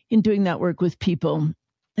doing that work with people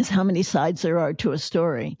is how many sides there are to a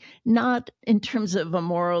story, not in terms of a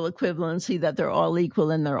moral equivalency that they're all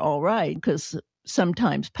equal and they're all right, because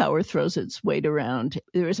sometimes power throws its weight around.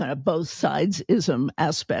 There isn't a both sides-ism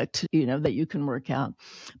aspect, that you can work out.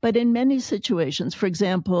 But in many situations, for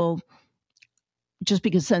example, just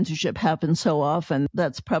because censorship happens so often,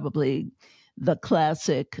 that's probably the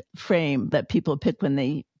classic frame that people pick when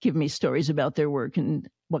they give me stories about their work and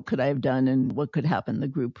what could I have done and what could happen. The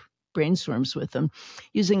group brainstorms with them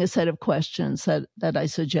using a set of questions that I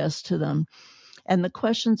suggest to them. And the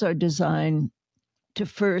questions are designed to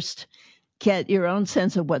first get your own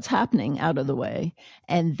sense of what's happening out of the way,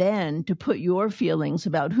 and then to put your feelings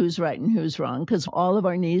about who's right and who's wrong, because all of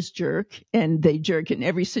our knees jerk, and they jerk in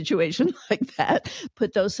every situation like that.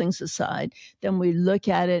 Put those things aside. Then we look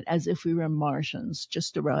at it as if we were Martians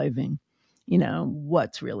just arriving.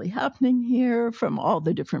 What's really happening here from all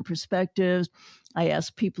the different perspectives. I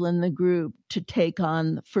ask people in the group to take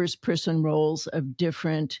on the first-person roles of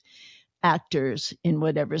different actors in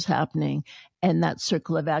whatever's happening. And that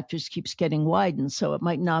circle of actors keeps getting widened. So it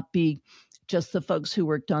might not be just the folks who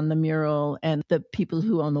worked on the mural and the people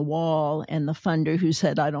who own the wall and the funder who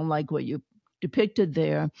said, I don't like what you depicted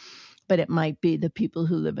there. But it might be the people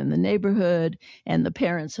who live in the neighborhood and the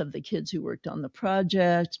parents of the kids who worked on the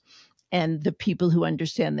project and the people who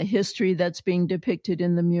understand the history that's being depicted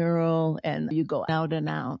in the mural. And you go out and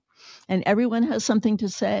out. And everyone has something to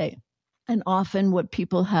say. And often what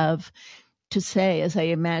people have to say as I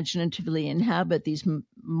imaginatively inhabit these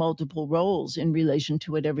multiple roles in relation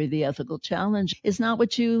to whatever the ethical challenge is not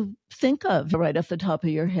what you think of right off the top of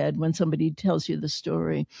your head when somebody tells you the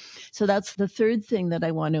story. So that's the third thing that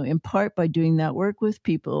I want to impart by doing that work with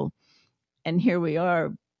people. And here we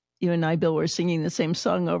are. You and I, Bill, we're singing the same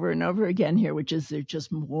song over and over again here, which is there's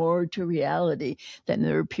just more to reality than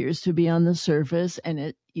there appears to be on the surface.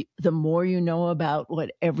 And the more you know about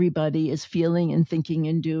what everybody is feeling and thinking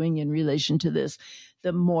and doing in relation to this,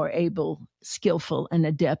 the more able, skillful, and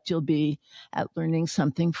adept you'll be at learning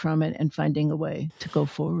something from it and finding a way to go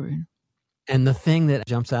forward. And the thing that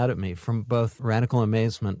jumps out at me from both Radical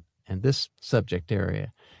Amazement and this subject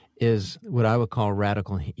area is what I would call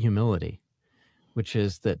radical humility, which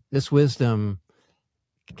is that this wisdom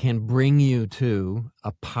can bring you to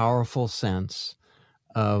a powerful sense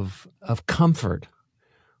of comfort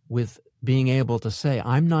with being able to say,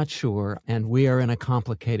 I'm not sure, and we are in a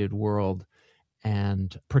complicated world,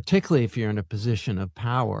 and particularly if you're in a position of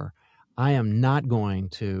power, I am not going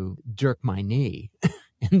to jerk my knee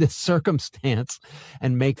in this circumstance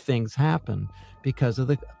and make things happen because of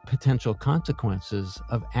the potential consequences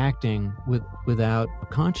of acting without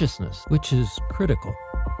consciousness, which is critical.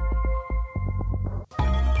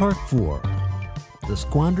 Part 4, The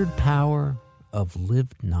Squandered Power of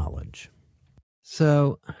Lived Knowledge.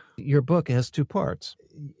 So your book has two parts.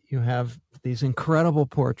 You have these incredible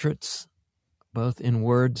portraits, both in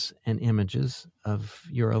words and images, of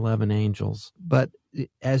your 11 angels. But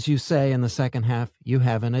as you say in the second half, you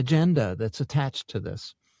have an agenda that's attached to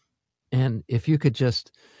this. And if you could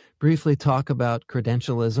just briefly talk about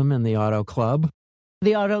credentialism and the Auto Club.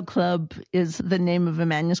 The Auto Club is the name of a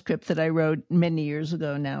manuscript that I wrote many years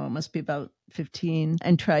ago now. It must be about 15,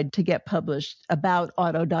 and tried to get published about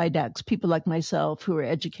autodidacts, people like myself who are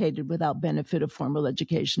educated without benefit of formal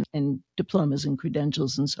education and diplomas and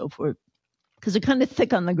credentials and so forth. Because they're kind of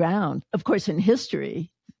thick on the ground. Of course, in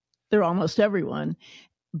history, they're almost everyone.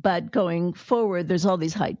 But going forward, there's all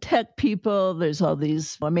these high-tech people, there's all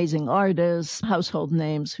these amazing artists, household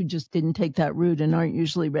names who just didn't take that route and aren't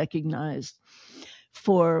usually recognized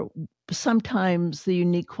for sometimes the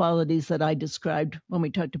unique qualities that I described when we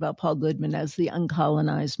talked about Paul Goodman as the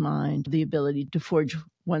uncolonized mind, the ability to forge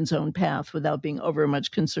one's own path without being over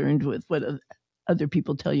much concerned with what other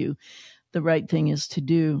people tell you the right thing is to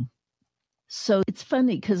do. So it's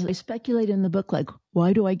funny because I speculate in the book, like,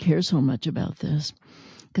 why do I care so much about this?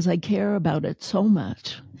 because I care about it so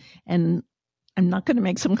much. And I'm not going to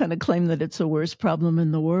make some kind of claim that it's the worst problem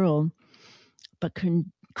in the world, but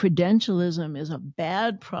credentialism is a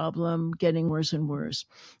bad problem getting worse and worse.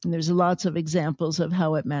 And there's lots of examples of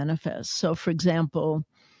how it manifests. So, for example,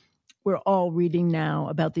 we're all reading now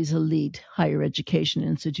about these elite higher education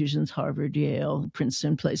institutions, Harvard, Yale,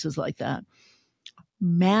 Princeton, places like that.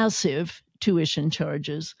 Massive tuition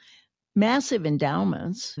charges, massive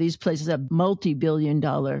endowments. These places have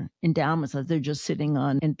multi-billion-dollar endowments that they're just sitting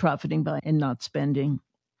on and profiting by and not spending.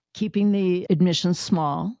 Keeping the admissions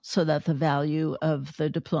small so that the value of the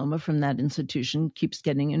diploma from that institution keeps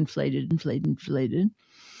getting inflated.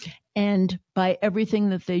 And by everything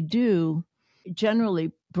that they do,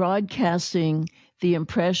 generally broadcasting the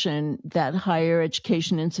impression that higher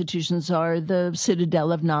education institutions are the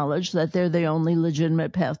citadel of knowledge, that they're the only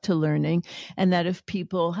legitimate path to learning, and that if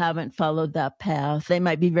people haven't followed that path, they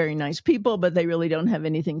might be very nice people, but they really don't have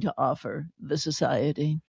anything to offer the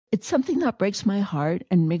society. It's something that breaks my heart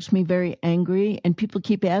and makes me very angry, and people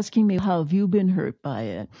keep asking me, how have you been hurt by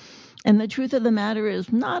it? And the truth of the matter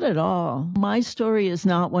is, not at all. My story is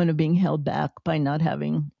not one of being held back by not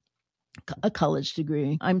having a college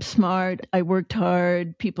degree. I'm smart. I worked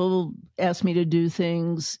hard. People ask me to do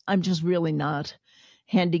things. I'm just really not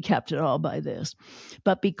handicapped at all by this.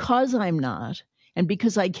 But because I'm not, and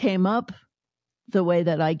because I came up the way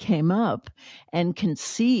that I came up and can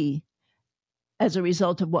see as a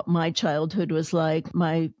result of what my childhood was like,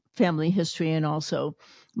 my family history, and also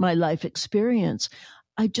my life experience,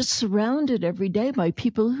 I just surrounded every day by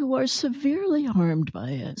people who are severely harmed by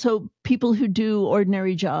it. So people who do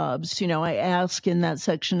ordinary jobs, I ask in that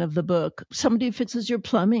section of the book, somebody who fixes your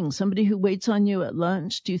plumbing, somebody who waits on you at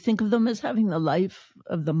lunch, do you think of them as having the life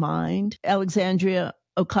of the mind? Alexandria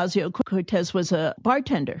Ocasio-Cortez was a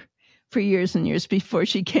bartender for years and years before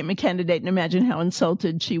she became a candidate. And imagine how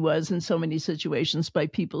insulted she was in so many situations by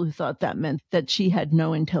people who thought that meant that she had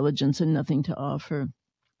no intelligence and nothing to offer.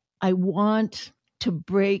 I want to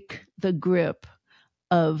break the grip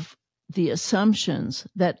of the assumptions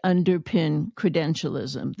that underpin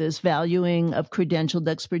credentialism, this valuing of credentialed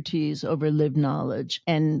expertise over lived knowledge,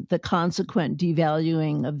 and the consequent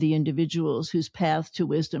devaluing of the individuals whose path to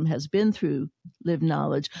wisdom has been through lived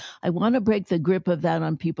knowledge. I want to break the grip of that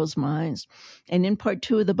on people's minds. And in part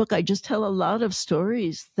 2 of the book, I just tell a lot of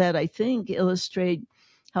stories that I think illustrate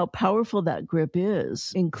how powerful that grip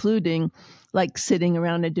is, including like sitting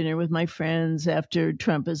around at dinner with my friends after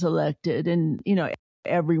Trump is elected. And,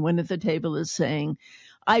 everyone at the table is saying,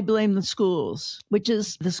 I blame the schools, which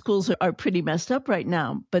is the schools are pretty messed up right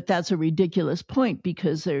now. But that's a ridiculous point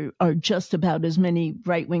because there are just about as many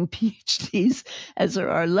right-wing PhDs as there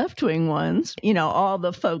are left-wing ones. All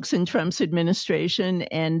the folks in Trump's administration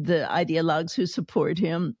and the ideologues who support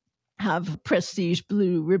him have prestige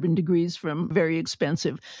blue ribbon degrees from very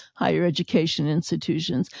expensive higher education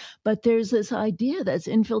institutions. But there's this idea that's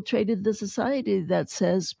infiltrated the society that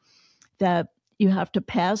says that you have to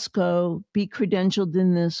pass go, be credentialed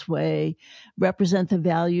in this way, represent the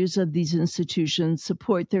values of these institutions,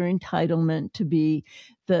 support their entitlement to be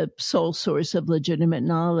the sole source of legitimate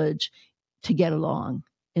knowledge to get along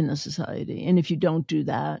in the society. And if you don't do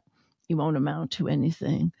that, you won't amount to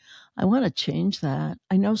anything. I want to change that.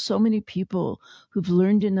 I know so many people who've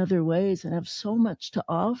learned in other ways and have so much to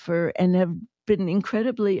offer and have been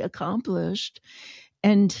incredibly accomplished.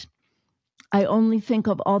 And I only think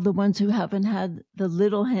of all the ones who haven't had the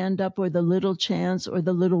little hand up or the little chance or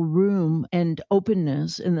the little room and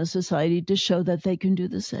openness in the society to show that they can do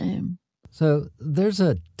the same. So there's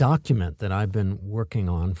a document that I've been working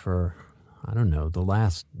on for, the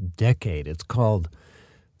last decade. It's called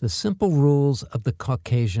The Simple Rules of the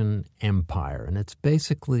Caucasian Empire. And it's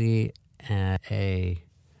basically a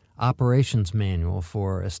operations manual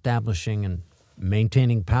for establishing and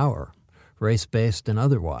maintaining power, race-based and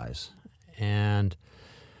otherwise. And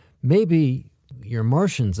maybe your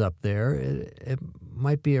Martians up there, it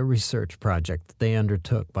might be a research project that they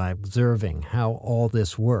undertook by observing how all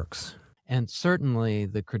this works. And certainly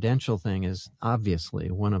the credential thing is obviously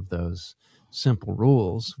one of those simple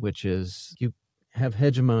rules, which is you have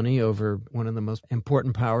hegemony over one of the most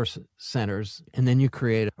important power centers, and then you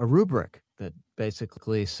create a rubric that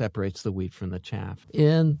basically separates the wheat from the chaff.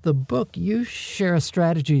 In the book, you share a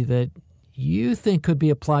strategy that you think could be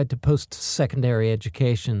applied to post-secondary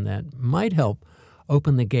education that might help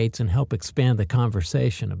open the gates and help expand the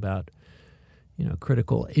conversation about,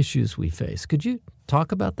 critical issues we face. Could you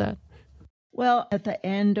talk about that? Well, at the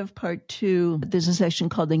end of part 2, there's a section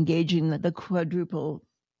called Engaging the Quadruple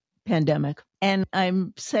Pandemic. And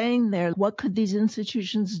I'm saying there, what could these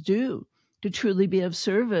institutions do to truly be of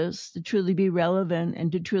service, to truly be relevant,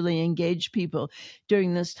 and to truly engage people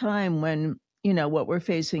during this time when, what we're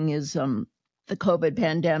facing is the COVID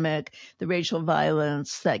pandemic, the racial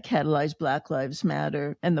violence that catalyzed Black Lives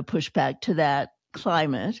Matter, and the pushback to that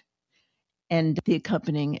climate, and the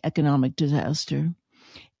accompanying economic disaster.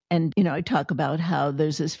 And, I talk about how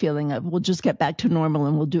there's this feeling of we'll just get back to normal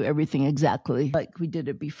and we'll do everything exactly like we did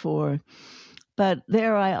it before. But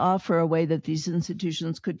there I offer a way that these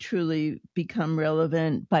institutions could truly become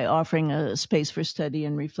relevant by offering a space for study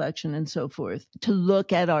and reflection and so forth, to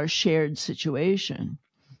look at our shared situation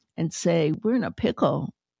and say, we're in a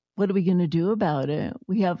pickle. What are we going to do about it?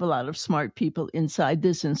 We have a lot of smart people inside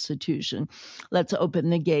this institution. Let's open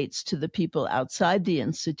the gates to the people outside the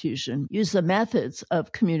institution. Use the methods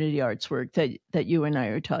of community arts work that you and I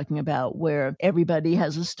are talking about, where everybody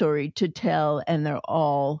has a story to tell and they're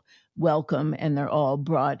all welcome and they're all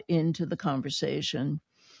brought into the conversation.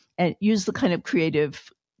 And use the kind of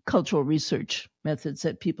creative cultural research methods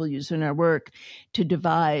that people use in our work to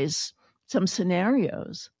devise some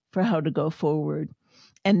scenarios for how to go forward.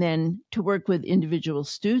 And then to work with individual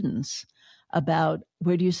students about,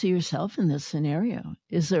 where do you see yourself in this scenario?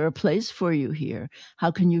 Is there a place for you here?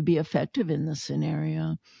 How can you be effective in this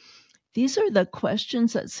scenario? These are the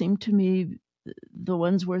questions that seem to me the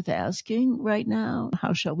ones worth asking right now.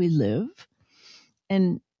 How shall we live?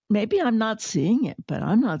 And maybe I'm not seeing it, but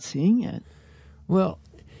I'm not seeing it. Well,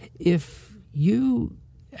 if you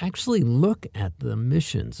actually look at the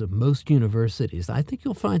missions of most universities, I think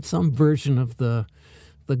you'll find some version of the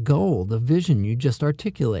goal, the vision you just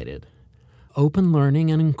articulated. Open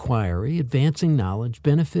learning and inquiry, advancing knowledge,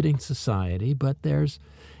 benefiting society, but there's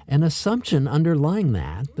an assumption underlying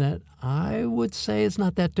that I would say is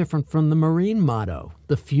not that different from the Marine motto,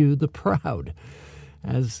 the few, the proud.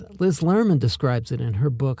 As Liz Lerman describes it in her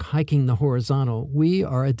book, Hiking the Horizontal, we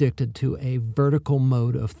are addicted to a vertical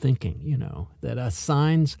mode of thinking, that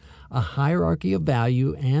assigns a hierarchy of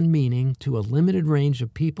value and meaning to a limited range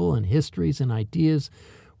of people and histories and ideas,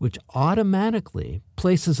 which automatically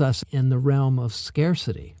places us in the realm of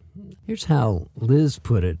scarcity. Here's how Liz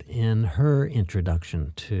put it in her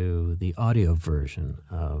introduction to the audio version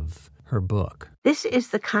of her book. This is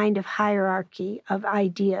the kind of hierarchy of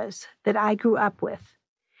ideas that I grew up with,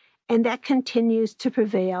 and that continues to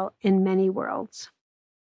prevail in many worlds.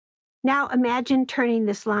 Now imagine turning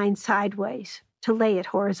this line sideways to lay it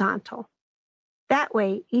horizontal. That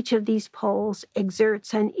way, each of these poles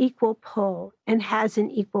exerts an equal pull and has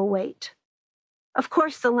an equal weight. Of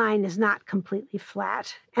course, the line is not completely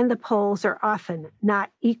flat, and the poles are often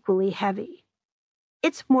not equally heavy.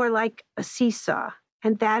 It's more like a seesaw,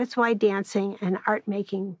 and that is why dancing and art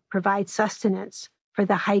making provide sustenance for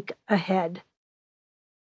the hike ahead.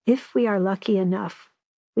 If we are lucky enough,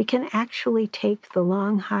 we can actually take the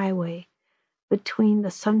long highway between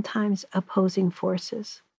the sometimes opposing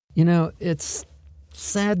forces. It's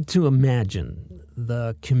sad to imagine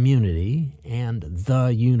the community and the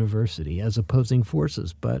university as opposing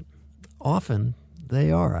forces, but often they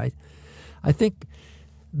are. I think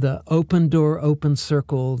the open door, open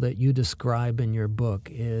circle that you describe in your book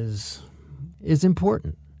is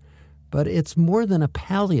important, but it's more than a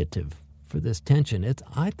palliative for this tension.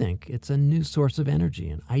 I think it's a new source of energy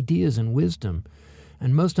and ideas and wisdom,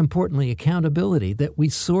 and most importantly, accountability that we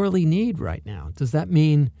sorely need right now. Does that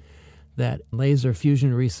mean that laser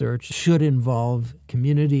fusion research should involve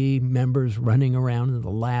community members running around in the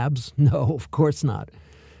labs? No, of course not.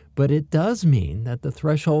 But it does mean that the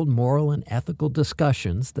threshold moral and ethical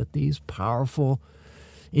discussions that these powerful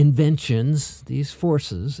inventions, these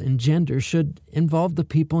forces engender, should involve the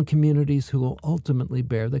people and communities who will ultimately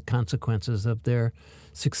bear the consequences of their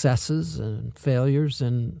successes and failures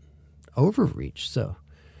and overreach. So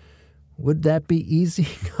would that be easy?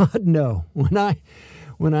 God, no.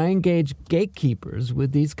 When I engage gatekeepers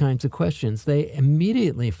with these kinds of questions, they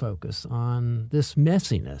immediately focus on this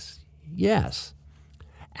messiness. Yes,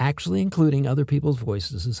 actually including other people's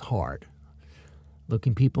voices is hard.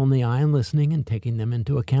 Looking people in the eye and listening and taking them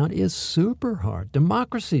into account is super hard.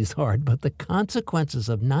 Democracy is hard, but the consequences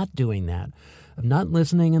of not doing that, of not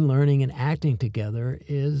listening and learning and acting together,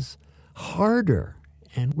 is harder.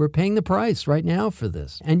 And we're paying the price right now for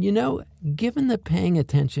this. And given that paying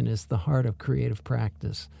attention is the heart of creative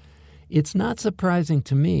practice, it's not surprising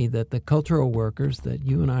to me that the cultural workers that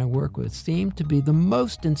you and I work with seem to be the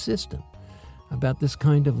most insistent about this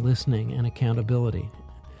kind of listening and accountability.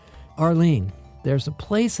 Arlene, there's a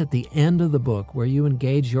place at the end of the book where you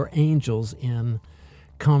engage your angels in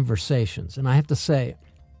conversations. And I have to say,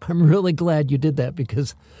 I'm really glad you did that,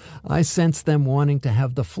 because I sense them wanting to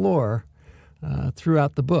have the floor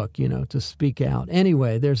throughout the book, to speak out.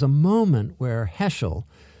 Anyway, there's a moment where Heschel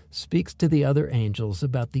speaks to the other angels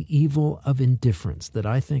about the evil of indifference that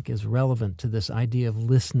I think is relevant to this idea of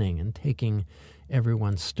listening and taking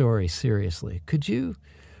everyone's story seriously. Could you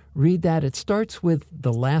read that? It starts with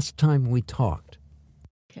the last time we talked.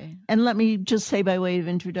 Okay. And let me just say by way of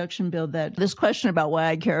introduction, Bill, that this question about why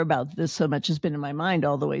I care about this so much has been in my mind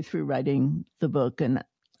all the way through writing the book. And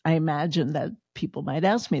I imagine that people might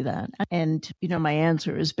ask me that. And, my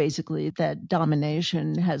answer is basically that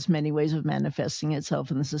domination has many ways of manifesting itself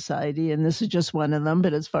in the society. And this is just one of them.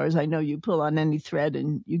 But as far as I know, you pull on any thread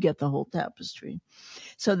and you get the whole tapestry.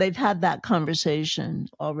 So they've had that conversation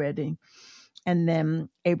already. And then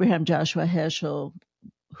Abraham Joshua Heschel,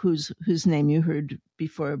 whose name you heard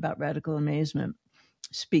before about radical amazement,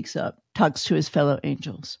 speaks up, talks to his fellow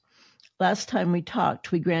angels. Last time we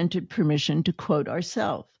talked, we granted permission to quote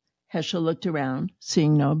ourselves. Heschel looked around,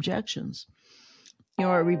 seeing no objections. You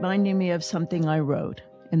are reminding me of something I wrote,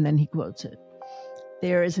 and then he quotes it.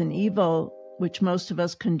 There is an evil which most of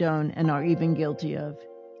us condone and are even guilty of,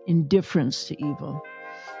 indifference to evil.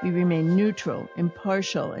 We remain neutral,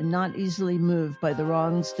 impartial, and not easily moved by the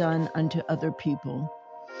wrongs done unto other people.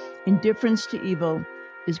 Indifference to evil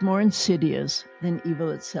is more insidious than evil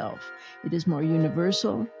itself. It is more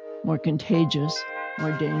universal, more contagious,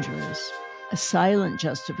 more dangerous. A silent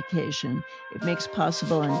justification, it makes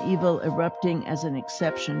possible an evil erupting as an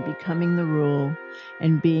exception, becoming the rule,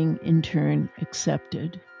 and being in turn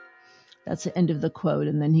accepted. That's the end of the quote,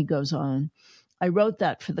 and then he goes on. I wrote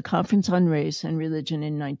that for the Conference on Race and Religion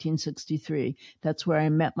in 1963. That's where I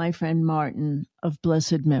met my friend Martin of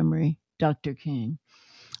blessed memory, Dr. King.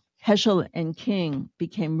 Heschel and King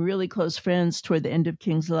became really close friends toward the end of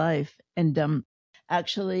King's life. And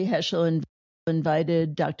actually, Heschel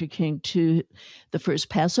invited Dr. King to the first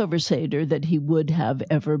Passover Seder that he would have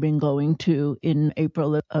ever been going to in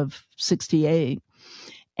April of 68.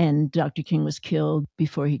 And Dr. King was killed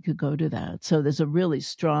before he could go to that. So there's a really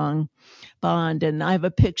strong bond. And I have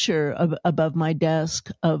a picture above my desk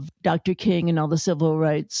of Dr. King and all the civil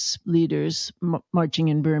rights leaders marching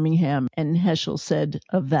in Birmingham. And Heschel said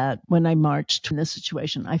of that, when I marched in this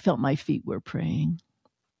situation, I felt my feet were praying.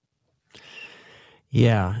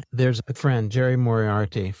 Yeah, there's a friend, Jerry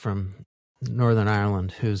Moriarty from Northern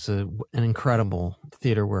Ireland, who's an incredible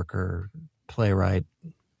theater worker, playwright,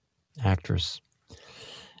 actress.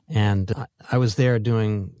 And I was there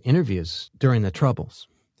doing interviews during the Troubles.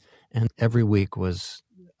 And every week was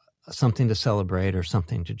something to celebrate or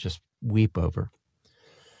something to just weep over.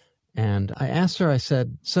 And I asked her, I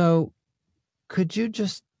said, so could you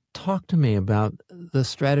just talk to me about the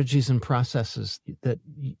strategies and processes that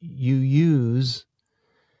you use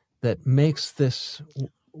that makes this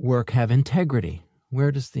work have integrity?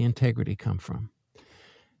 Where does the integrity come from?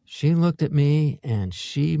 She looked at me and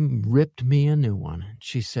she ripped me a new one.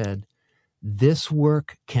 She said, this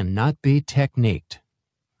work cannot be techniqued.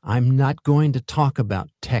 I'm not going to talk about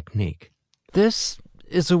technique. This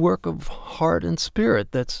is a work of heart and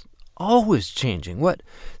spirit that's always changing. What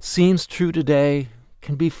seems true today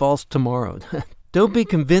can be false tomorrow. Don't be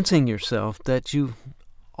convincing yourself that you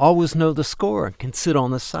always know the score and can sit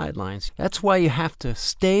on the sidelines. That's why you have to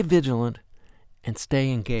stay vigilant and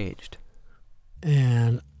stay engaged.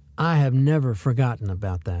 And I have never forgotten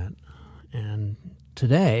about that. And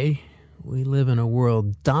today, we live in a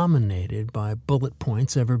world dominated by bullet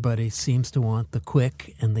points. Everybody seems to want the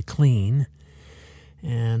quick and the clean.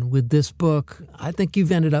 And with this book, I think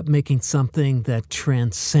you've ended up making something that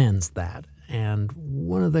transcends that. And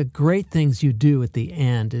one of the great things you do at the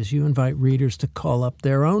end is you invite readers to call up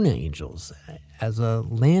their own angels as a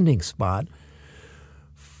landing spot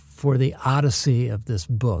for the odyssey of this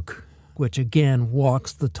book, which again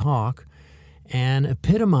walks the talk and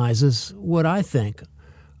epitomizes what I think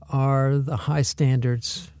are the high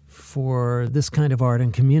standards for this kind of art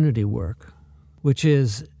and community work, which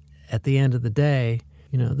is, at the end of the day,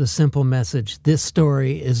 the simple message, this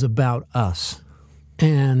story is about us.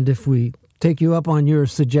 And if we take you up on your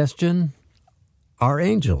suggestion, our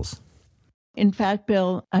angels. In fact,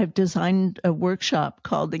 Bill, I've designed a workshop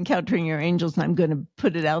called Encountering Your Angels, and I'm going to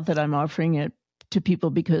put it out that I'm offering it to people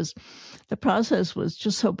because the process was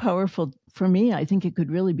just so powerful for me. I think it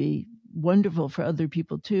could really be wonderful for other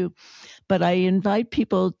people too. But I invite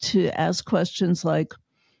people to ask questions like,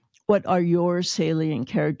 what are your salient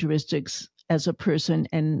characteristics as a person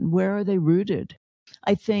and where are they rooted?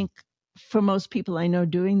 I think for most people I know,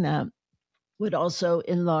 doing that would also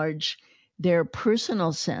enlarge their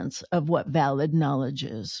personal sense of what valid knowledge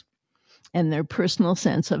is and their personal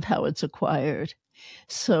sense of how it's acquired.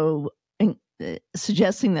 So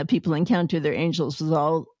suggesting that people encounter their angels was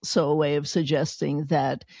also a way of suggesting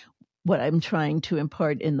that what I'm trying to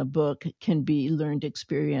impart in the book can be learned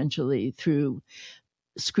experientially through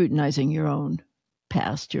scrutinizing your own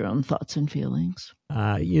past, your own thoughts and feelings.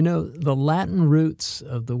 The Latin roots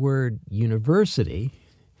of the word university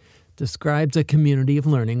describes a community of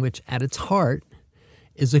learning, which at its heart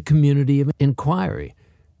is a community of inquiry.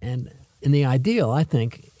 And in the ideal, I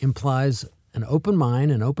think, implies an open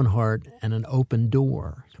mind, an open heart, and an open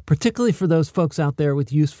door, particularly for those folks out there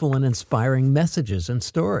with useful and inspiring messages and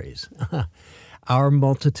stories. Our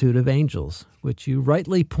multitude of angels, which you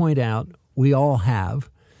rightly point out we all have,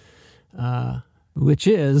 which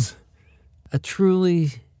is a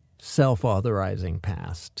truly self-authorizing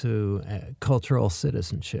path to cultural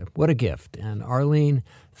citizenship. What a gift. And Arlene,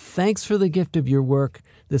 thanks for the gift of your work,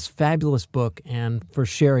 this fabulous book, and for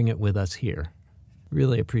sharing it with us here.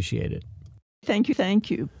 Really appreciate it. Thank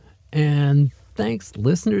you. And thanks,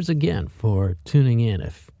 listeners, again for tuning in.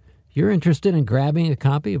 If you're interested in grabbing a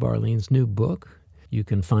copy of Arlene's new book, you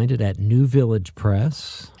can find it at New Village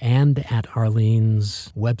Press and at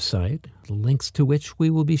Arlene's website, links to which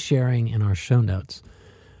we will be sharing in our show notes.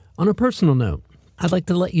 On a personal note, I'd like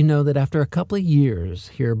to let you know that after a couple of years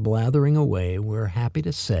here blathering away, we're happy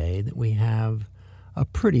to say that we have a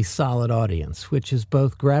pretty solid audience, which is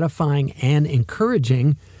both gratifying and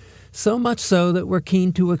encouraging, so much so that we're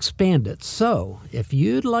keen to expand it. So if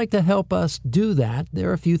you'd like to help us do that, there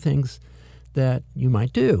are a few things that you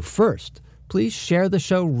might do. First, please share the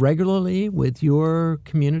show regularly with your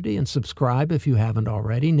community and subscribe if you haven't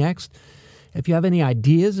already. Next, if you have any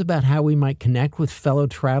ideas about how we might connect with fellow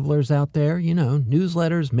travelers out there,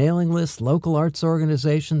 newsletters, mailing lists, local arts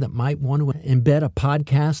organization that might want to embed a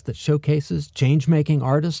podcast that showcases change-making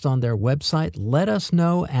artists on their website, let us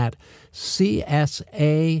know at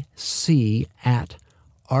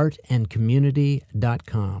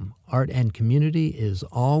csac@artandcommunity.com. Art and Community is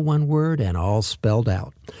all one word and all spelled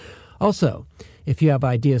out. Also, if you have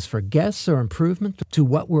ideas for guests or improvement to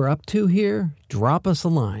what we're up to here, drop us a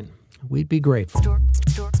line. We'd be grateful.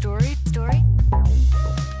 Story.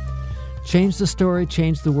 Change the Story,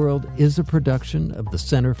 Change the World is a production of the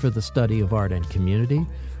Center for the Study of Art and Community.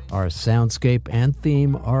 Our soundscape and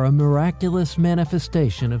theme are a miraculous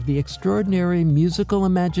manifestation of the extraordinary musical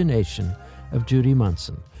imagination of Judy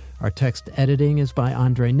Munson. Our text editing is by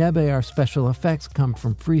Andre Nebe. Our special effects come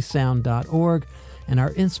from freesound.org. And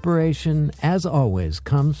our inspiration, as always,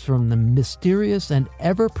 comes from the mysterious and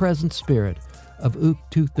ever-present spirit of Ook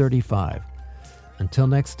 235. Until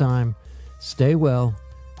next time, stay well,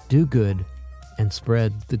 do good, and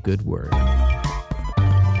spread the good word.